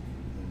West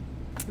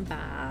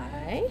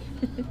by,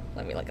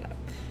 let me look it up.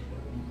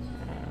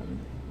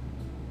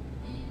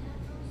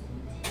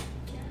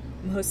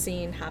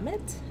 Mohsin Hamid,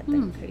 I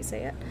think how you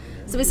say it.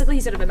 So basically,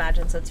 he sort of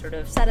imagines it sort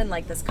of set in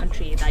like this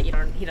country that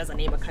he doesn't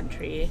name a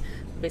country.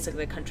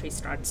 Basically, the country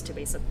starts to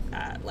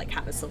like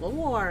have a civil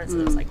war, and so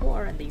there's like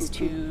war, and these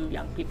two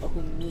young people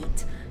who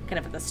meet kind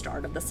of at the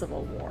start of the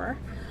civil war.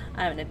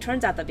 And it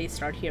turns out that they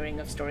start hearing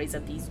of stories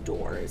of these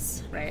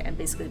doors, right? And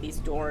basically these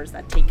doors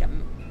that take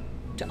them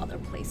to other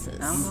places.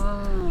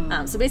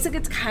 So basically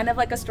it's kind of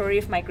like a story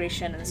of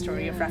migration and a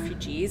story of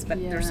refugees, but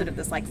there's sort of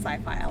this like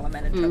sci-fi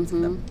element in terms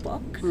of the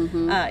book,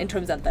 in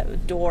terms of the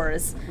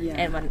doors.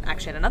 And when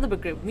actually in another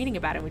book group meeting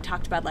about it, we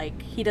talked about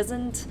like he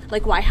doesn't,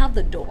 like why have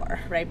the door,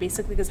 right?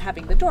 Basically because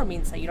having the door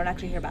means that you don't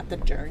actually hear about the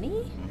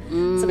journey.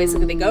 So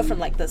basically they go from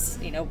like this,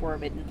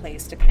 war-ridden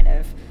place to kind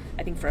of,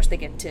 I think first they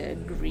get to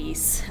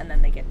Greece, and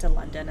then they get to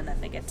London, and then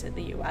they get to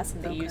the U.S.,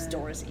 and they use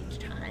doors each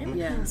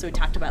time. So we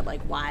talked about, like,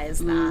 why is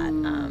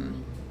that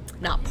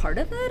not part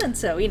of it? And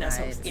so, we had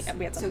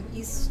some...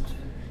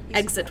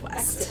 Exit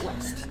West.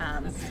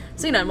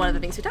 And one of the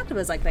things we talked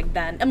about is, like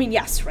then, I mean,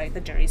 yes, right, the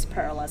journey's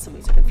perilous, and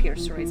we sort of hear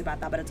stories about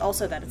that, but it's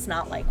also that it's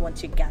not, like,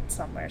 once you get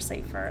somewhere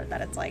safer,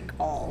 that it's, like,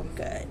 all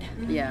good.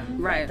 Yeah,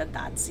 right.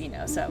 That's,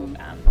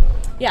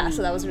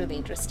 so that was really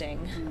interesting.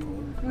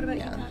 What about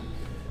you?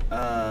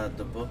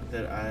 The book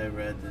that I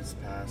read this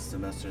past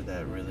semester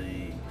that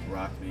really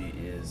rocked me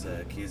is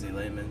Kizzy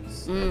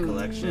Lehman's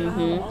collection,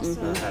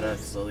 How to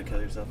Slowly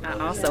Kill Yourself. I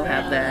also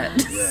have that.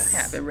 Yes.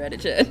 Haven't read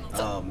it yet.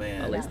 Oh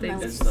man,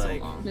 it's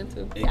like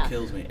it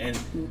kills me. And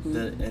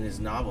and his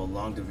novel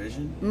Long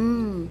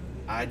Division.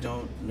 I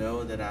don't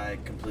know that I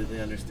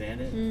completely understand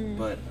it,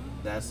 but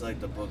that's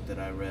like the book that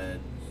I read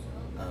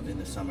in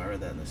the summer. I read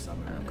that in the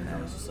summer, and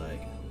I was just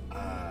like,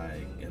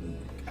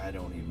 I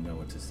don't even know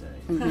what to say.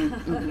 And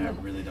I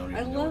really don't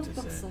even know what to say. I love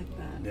books like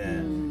that. Yeah,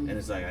 and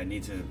it's like I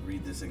need to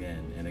read this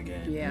again and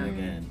again and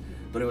again.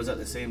 But it was at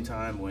the same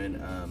time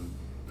when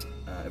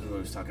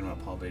everybody was talking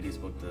about Paul Beatty's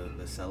book,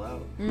 The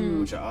Sellout,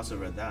 which I also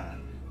read that,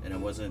 and it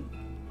wasn't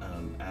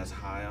as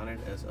high on it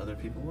as other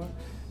people were.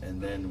 And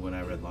then when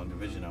I read Long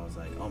Division, I was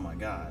like, oh my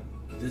God,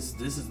 this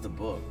is the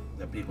book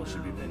that people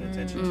should be paying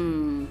attention to.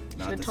 You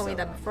should have told me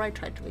that before I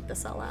tried to read The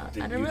Sellout.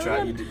 Did I you don't try?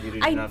 really You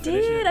did I not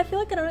finish did. it? I feel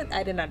like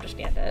I didn't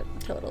understand it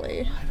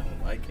totally. I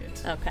don't like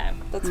it. Okay,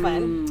 that's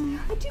fine.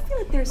 I do feel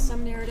like there's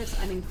some narratives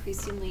I'm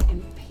increasingly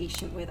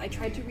impatient with. I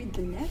tried to read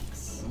The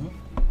Knicks,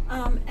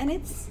 and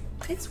it's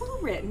well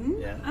written.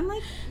 Yeah. I'm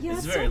like,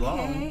 It's it's very okay.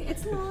 long.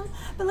 It's long,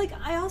 but like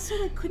I also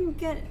like couldn't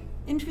get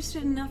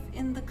interested enough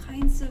in the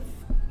kinds of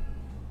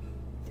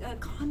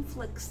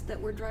conflicts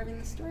that were driving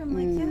the story. I'm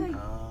like,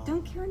 I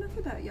don't care enough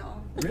about y'all.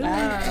 Really?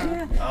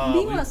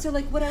 Meanwhile, so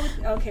like what I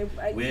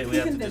would, we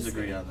have to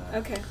disagree on that.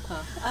 Okay.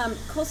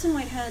 Colson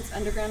Whitehead's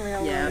Underground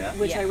Railroad,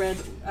 which I read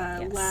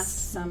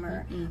last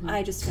summer,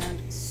 I just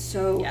found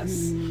so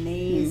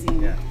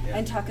amazing.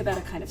 And talk about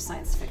a kind of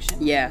science fiction.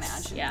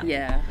 Yes. Imagine.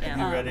 Have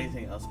you read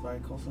anything else by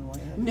Colson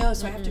Whitehead? No,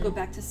 so I have to go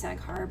back to Sag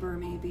Harbor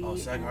maybe. Oh,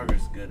 Sag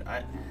Harbor's good.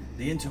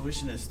 The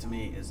Intuitionist to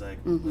me is like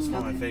it's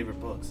one of my favorite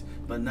books,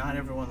 but not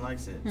everyone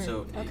likes it.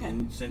 So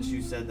and since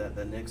you said that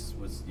the Knicks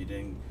was you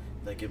didn't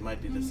like, it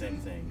might be the same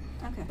thing.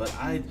 Okay. But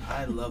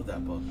I love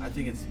that book. I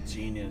think it's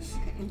genius.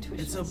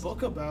 It's a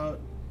book about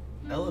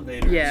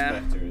elevator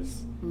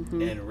inspectors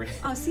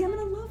and see, I'm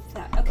gonna love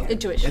that. Okay.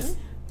 Intuition.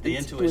 The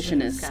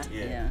Intuitionist.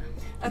 Yeah.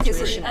 Okay,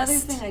 so the other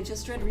thing I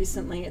just read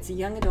recently, it's a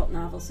young adult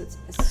novel, so it's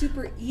a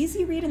super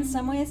easy read in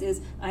some ways, is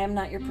I Am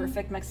Not Your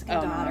Perfect Mexican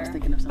Daughter I was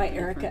thinking of by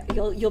Erica.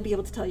 You'll be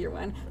able to tell your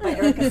one, by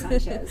Erica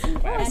Sanchez.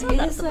 And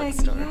it is like,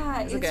 it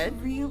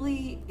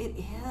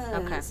is.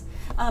 Okay.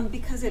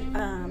 Because it,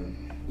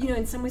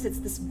 in some ways it's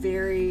this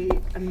very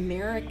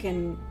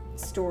American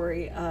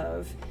story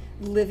of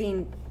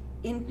living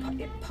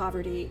in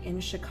poverty in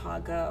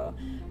Chicago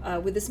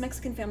with this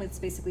Mexican family that's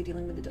basically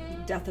dealing with the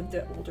death of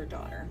the older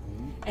daughter.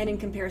 And in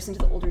comparison to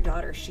the older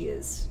daughter, she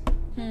is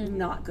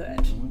not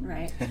good,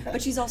 right?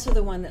 But she's also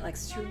the one that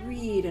likes to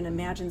read and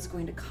imagines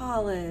going to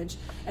college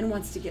and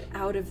wants to get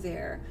out of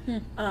there.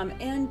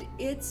 And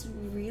it's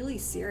really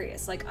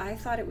serious. Like, I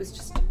thought it was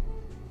just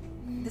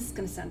this is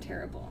going to sound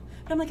terrible,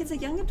 but I'm like, it's a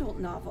young adult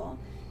novel.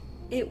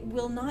 It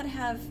will not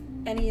have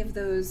any of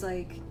those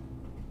like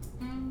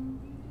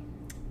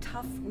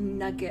tough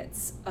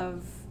nuggets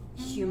of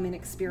human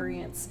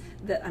experience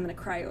that I'm going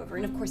to cry over.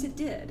 And of course it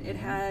did. It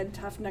had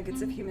tough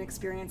nuggets of human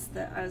experience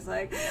that I was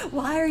like,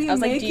 why are you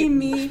making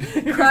me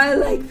cry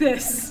like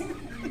this?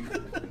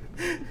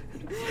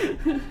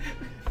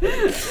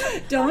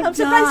 Don't I'm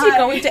surprised you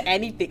go into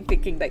anything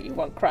thinking that you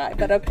won't cry,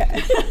 but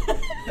okay.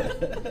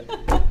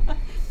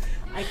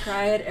 I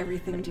cry at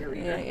everything, dear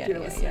reader.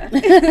 Yeah.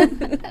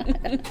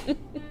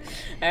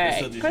 All right,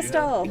 So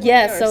Crystal.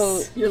 Yeah,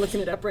 so You're looking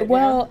it up right now.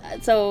 well,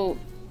 so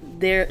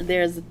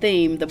there's a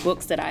theme, the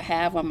books that I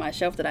have on my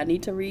shelf that I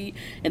need to read,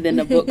 and then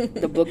the book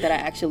that I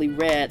actually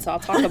read. So I'll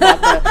talk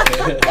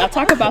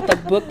about the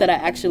book that I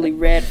actually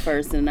read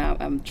first, and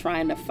I'm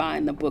trying to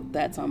find the book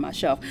that's on my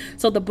shelf.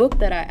 So the book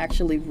that I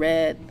actually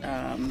read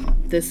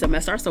this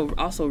semester,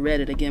 also read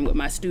it again with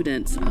my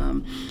students,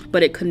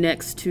 but it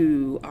connects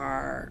to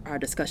our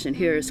discussion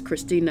here, is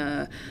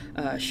Christina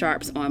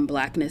Sharp's On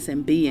Blackness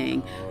and Being,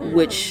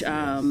 which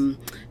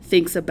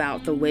thinks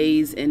about the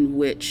ways in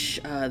which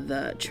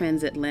the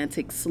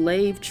transatlantic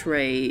slave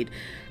trade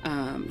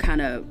kind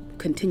of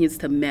continues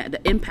to the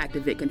impact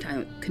of it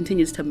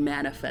continues to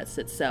manifest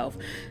itself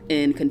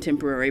in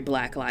contemporary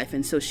Black life.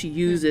 And so she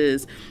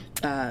uses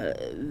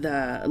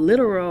the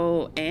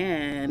literal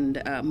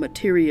and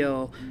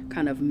material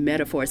kind of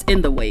metaphors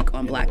in the wake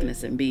on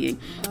Blackness and Being,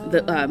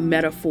 the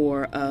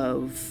metaphor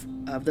of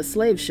the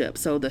slave ship.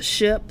 So the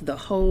ship, the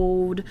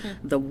hold,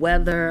 the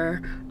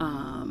weather,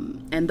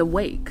 and the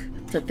wake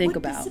to think what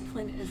about.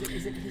 discipline is it?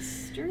 Is it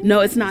history? No,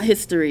 it's not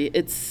history.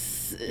 It's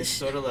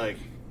sort of like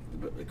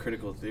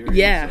critical theory.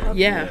 yeah, so,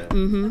 yeah.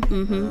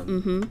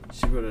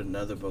 She wrote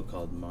another book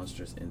called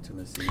Monstrous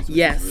Intimacies, which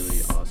Yes. is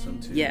really awesome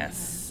too.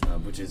 Yes.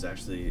 Which is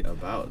actually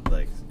about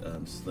like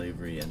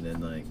slavery, and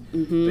then like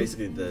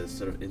basically the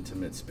sort of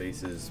intimate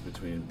spaces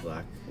between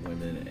Black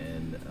women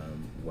and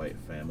white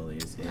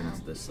families in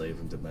the slave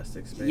and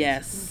domestic space.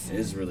 Yes. It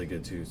is really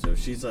good too. So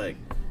she's like,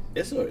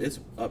 it's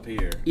up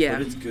here, Yeah.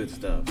 but it's good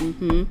stuff.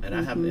 And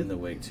I have it in the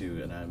wake too,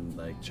 and I'm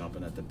like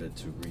chomping at the bit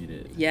to read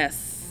it.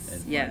 Yes.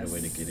 And Yes. find a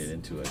way to get it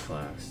into a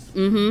class.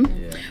 Mm-hmm.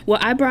 Yeah. Well,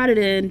 I brought it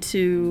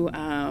into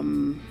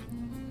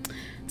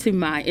to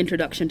my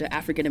introduction to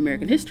African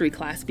American history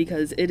class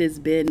because it has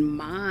been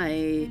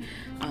my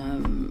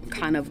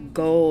kind of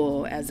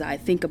goal as I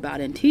think about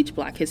and teach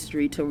Black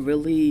history to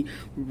really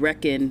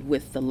reckon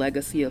with the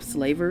legacy of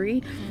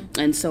slavery.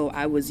 And so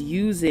I was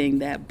using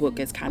that book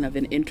as kind of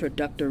an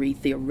introductory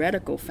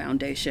theoretical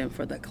foundation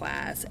for the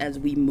class as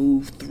we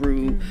move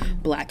through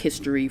Black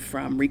history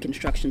from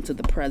Reconstruction to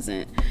the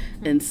present.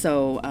 And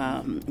so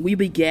we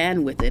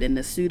began with it, and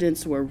the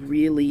students were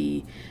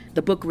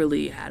the book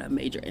really had a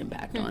major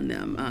impact on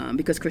them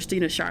because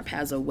Christina Sharp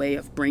has a way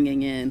of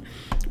bringing in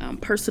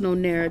personal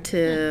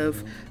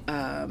narrative,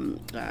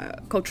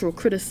 cultural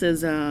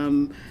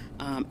criticism,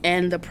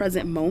 and the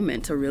present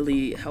moment to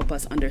really help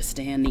us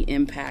understand the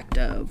impact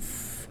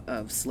of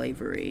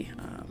slavery.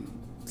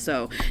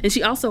 And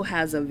she also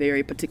has a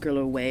very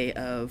particular way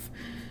of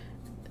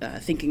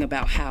thinking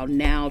about how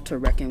now to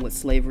reckon with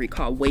slavery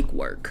called wake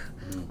work.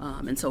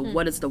 And so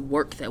what is the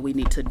work that we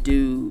need to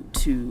do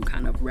to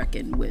kind of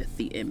reckon with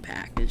the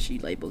impact? And she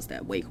labels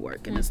that wake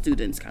work, and the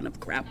students kind of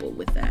grapple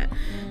with that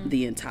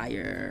the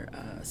entire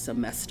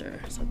semester.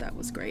 So that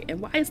was great.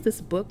 And why is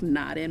this book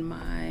not in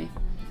my...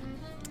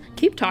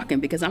 Keep talking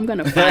because I'm going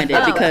to find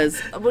it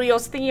because... Were you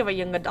also thinking of a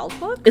young adult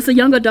book? It's a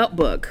young adult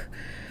book.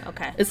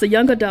 Okay. It's a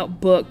young adult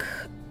book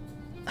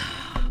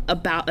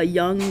about a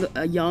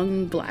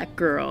young Black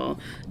girl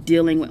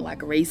dealing with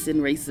like race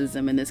and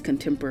racism in this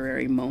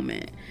contemporary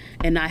moment.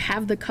 And I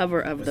have the cover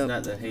of It's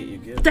not The Hate You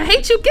Give. The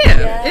Hate You Give.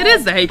 Yeah. It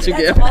is The Hate You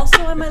That's Give.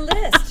 also on my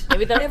list.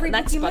 Maybe the Every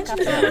next book you book mentioned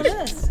is after on the that.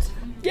 list.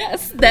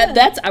 Yes,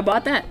 that's I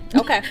bought that.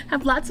 Okay. I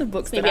have lots of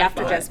books. Maybe that I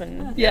after bought.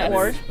 Jasmine. Yeah.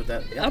 Or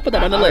I'll put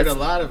that on the I list. read a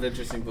lot of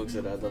interesting books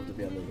that I'd love to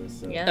be on the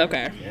list. So. Yeah.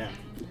 Okay. Yeah.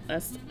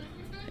 That's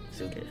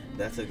So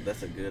that's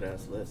a good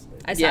ass list.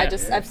 Babe. Yeah.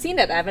 I've seen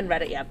it. I haven't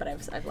read it yet, but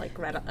I've like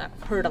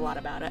heard a lot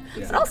about it.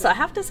 Yeah. But also, I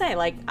have to say,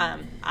 like,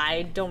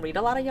 I don't read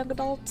a lot of young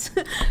adult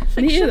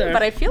fiction, either.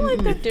 but I feel like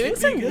they're doing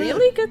some good.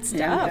 really good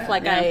stuff. Yeah.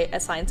 Like, Yeah. I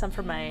assigned some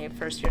for my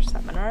first year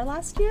seminar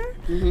last year,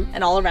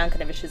 and all around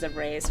kind of issues of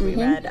race. We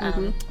read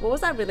what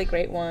was that really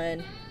great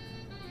one?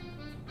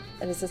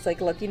 And it's this like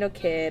Latino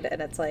kid,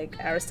 and it's like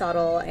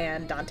Aristotle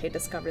and Dante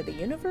discover the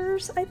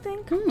universe. I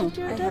think. Did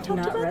your I dad have talk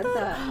not about read that?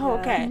 that, Oh,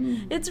 yeah.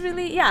 okay. It's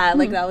really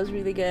like that was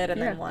really good.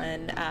 And Yeah. then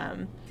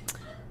one.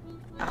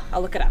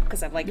 I'll look it up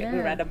because I've like we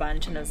read a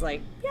bunch, and I was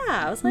like,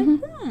 I was like,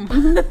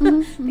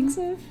 thanks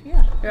of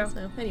Yeah.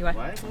 So anyway,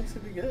 Why books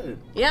would be good?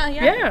 yeah.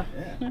 yeah.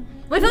 Yeah.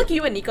 Well, I feel like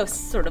you and Nico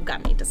sort of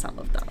got me into some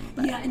of them.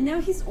 But. Yeah, and now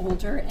he's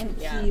older, and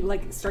Yeah. he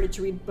like started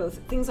to read both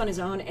things on his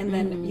own, and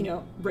then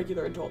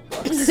regular adult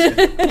books.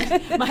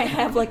 I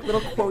have like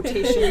little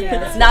quotation.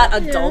 It's not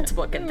adult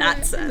book in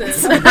that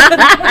sense.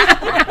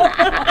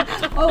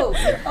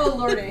 Oh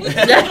lordy. So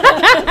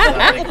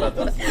I think about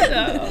those.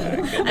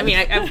 I I mean,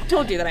 I've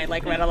told you that I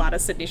like read a lot of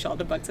Sidney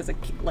Sheldon books as a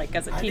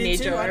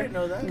teenager. I didn't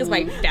know that. Because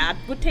my dad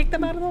would take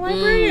them out of the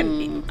library,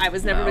 and I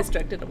was never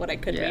restricted to what I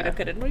could read or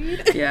couldn't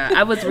read. Yeah,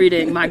 I was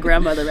reading. My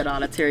grandmother read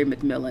all of Terry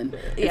McMillan,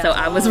 and so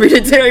I was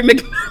reading Terry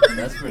McMillan.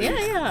 That's pretty,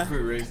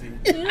 pretty racy.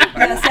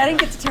 Yes, I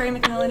didn't get to Terry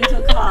McMillan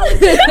until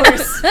college, of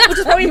course. Which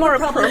is probably more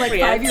Probably like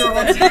appropriate.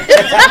 5-year-olds.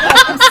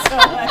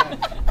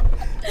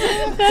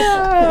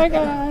 Oh my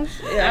gosh.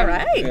 Yeah. All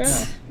right.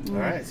 Yeah. All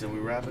right, so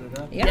we're wrapping it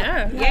up.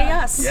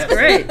 Yes. Yes.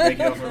 Great. Thank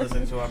you all for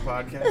listening to our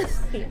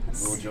podcast.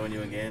 We'll join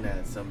you again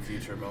at some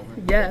future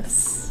moment.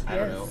 Yes. I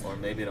don't know, or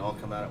maybe it'll all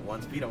come out at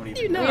once. We don't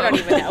even You know. We don't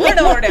even know. We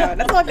know what we're doing.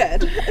 That's all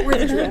good. We're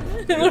the drip.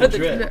 We're the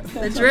drip.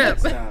 The drip.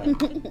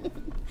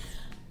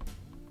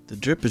 The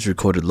Drip is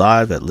recorded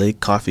live at Lake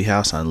Coffee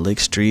House on Lake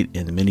Street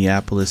in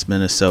Minneapolis,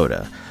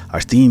 Minnesota.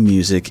 Our theme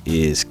music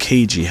is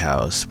KG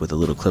House with a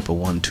little clip of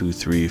 1, 2,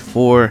 3,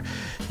 4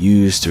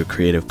 used through a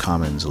Creative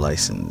Commons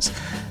license.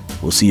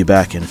 We'll see you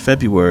back in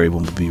February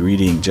when we'll be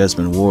reading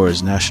Jesmyn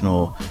Ward's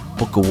National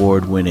Book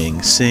Award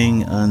winning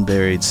Sing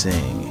Unburied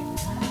Sing.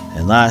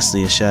 And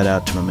lastly, a shout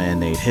out to my man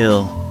Nate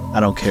Hill. I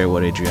don't care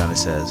what Adriana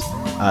says.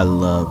 I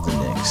love the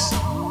Knicks.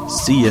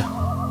 See ya.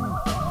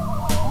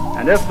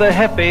 And if the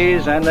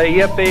hippies and the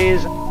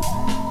yippies,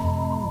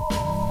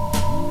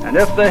 and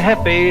if the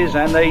hippies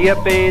and the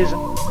yippies,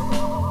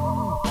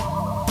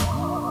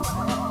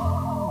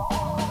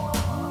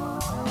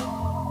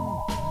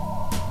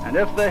 and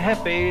if the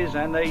hippies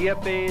and the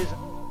yippies